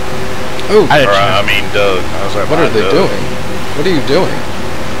 Oh, I mean Doug. I was right what are behind they Doug. doing? What are you doing?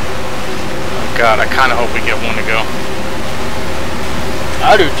 God, I kind of hope we get one to go.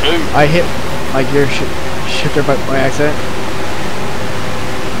 I do too. I hit my gear shifter by accident.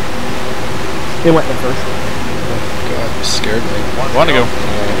 It went in first. Oh God, you scared me. Want to go?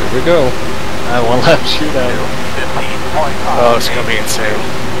 Here we go. One lap shootout. Oh, it's gonna be insane.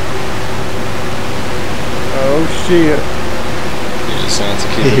 Oh shit. You just have to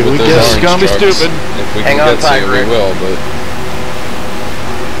keep it Here with we those go. orange It's gonna be trucks. stupid. If we Hang can on get to tight, it, we Rick. will, but...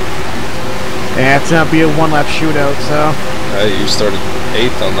 Yeah, it's not be a one-lap shootout, so... Hey, you started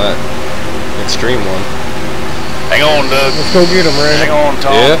 8th on that extreme one. Hang on, Doug. Let's go get him, Ray. Hang on,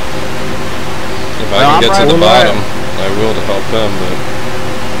 Tom. Yeah. If I can get to the bottom, I will to help them, but...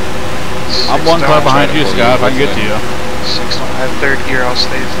 I'm one car behind you, Scott, if I can get to you. 6 on that third gear, I'll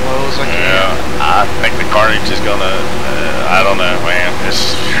stay as low as I can. Yeah, I think the carnage is gonna, I don't know, man.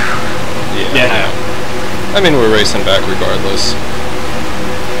 It's... Yeah. I mean, we're racing back regardless.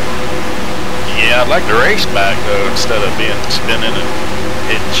 Yeah, I'd like to race back, though, instead of being spinning and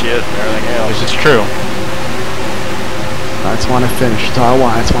hitting shit and everything else. This is true. I just want to finish. That's all I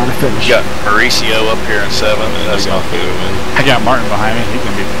want. I just want to finish. You got Mauricio up here in 7th, and that's not good. I got Martin behind me. He's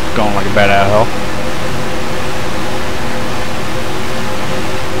going to be going like a bat out of hell.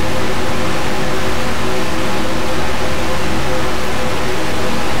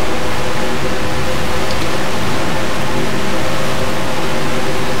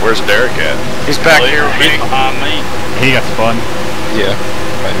 Where's Derek at? He's back here with me. Behind me. He got spun. Yeah,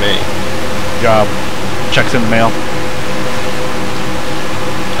 by me. Good job. Checks in the mail.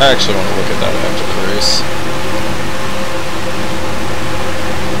 I actually want to look at that after the race.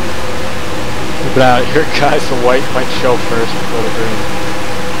 But your guys, the white might show first before the green.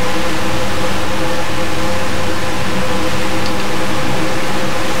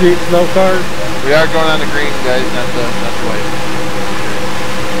 No car. We are going on the green, guys, not the white.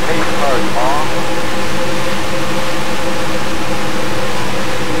 Hey, cars, Mom.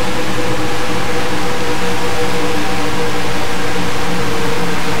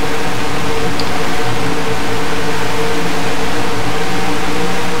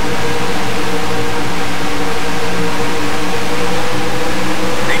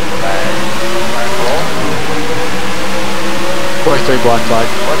 Three black flag.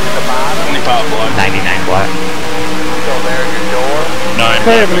 What's at the bottom? 25 black. 99 black. Still there at your door? 9.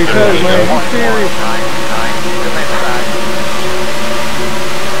 Hey, but he says, man, he's serious. 99.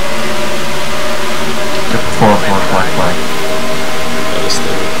 black flag. Gotta stay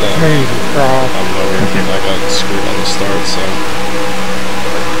with that. I'm lower. I got screwed on the start, so.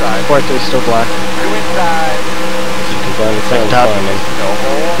 Fourth is still black. If you can find the time, find them.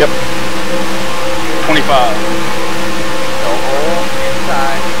 Yep. 25.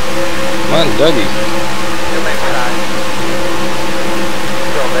 Come on, Dougie.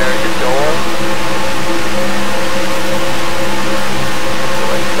 Still there, your door.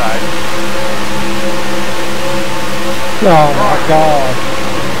 Still inside. Oh my God.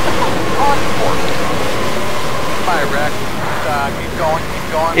 My wreck. Keep going, keep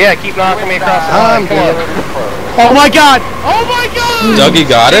going. Yeah, keep knocking me across the line. Come on. Oh my God! Oh my God! Dougie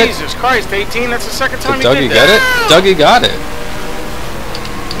got it? Jesus Christ, 18, that's the second time Did Dougie he did get it? that. Dougie got it.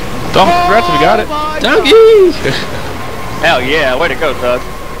 Congrats if you got it. Dougie! Hell yeah, way to go, Doug.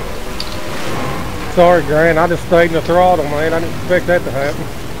 Sorry, Grant. I just stayed in the throttle, man. I didn't expect that to happen.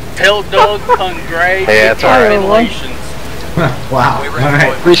 Tell Doug congratulations. Yeah, it's alright. Wow.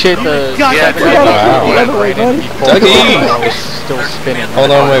 Alright. Appreciate the. God, Yeah, Dougie! Still spinning.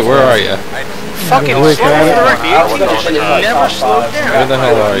 Hold on, wait, where are you? Fucking slow direct. Never slowed down. Where the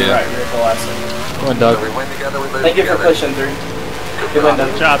hell are you? Come on, Doug. Thank you for pushing through. Good win, Doug.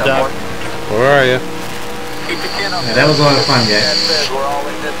 Good job, Doug. Where are you? Yeah, that was a lot of fun, guys.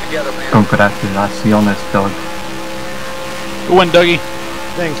 Congratulaciones, Doug. Good win, Dougie.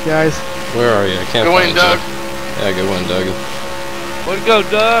 Thanks, guys. Where are you? I can't Good find win, Doug. you. Yeah, good one, Dougie. Way to go,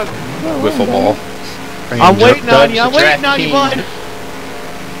 Doug. Wiffle ball. I'm waiting on you. I'm waiting on you, bud.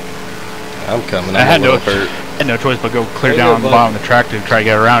 I'm coming. I had no choice but go clear down the bottom of the track to try to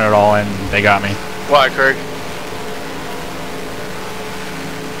get around it all, and they got me. Why, Craig?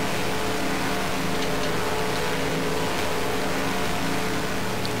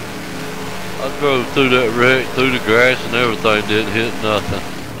 I drove through that wreck, through the grass and everything, didn't hit nothing.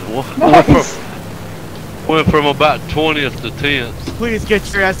 Went from about 20th to 10th. Please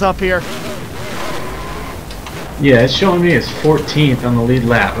get your ass up here. Yeah, it's showing me as 14th on the lead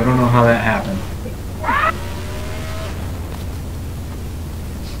lap. I don't know how that happened.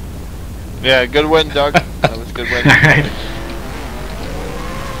 Yeah, good win, Doug. That was a good win. Alright.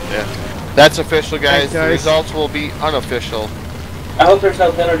 Yeah. That's official, guys. Thanks, guys. The results will be unofficial. I hope there's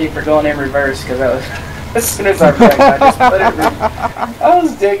no penalty for going in reverse, because that was as soon as I wrecked, I just put it. I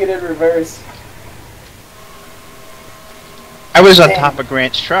was digging in reverse. I was on top of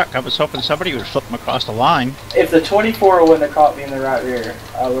Grant's truck. I was hoping somebody would flip him across the line. If the 24 wouldn't have caught me in the right rear,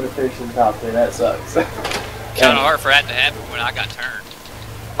 I would have finished in the top there. That sucks. Kind of hard for that to happen when I got turned.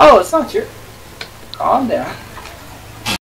 Oh, it's not your. Calm down.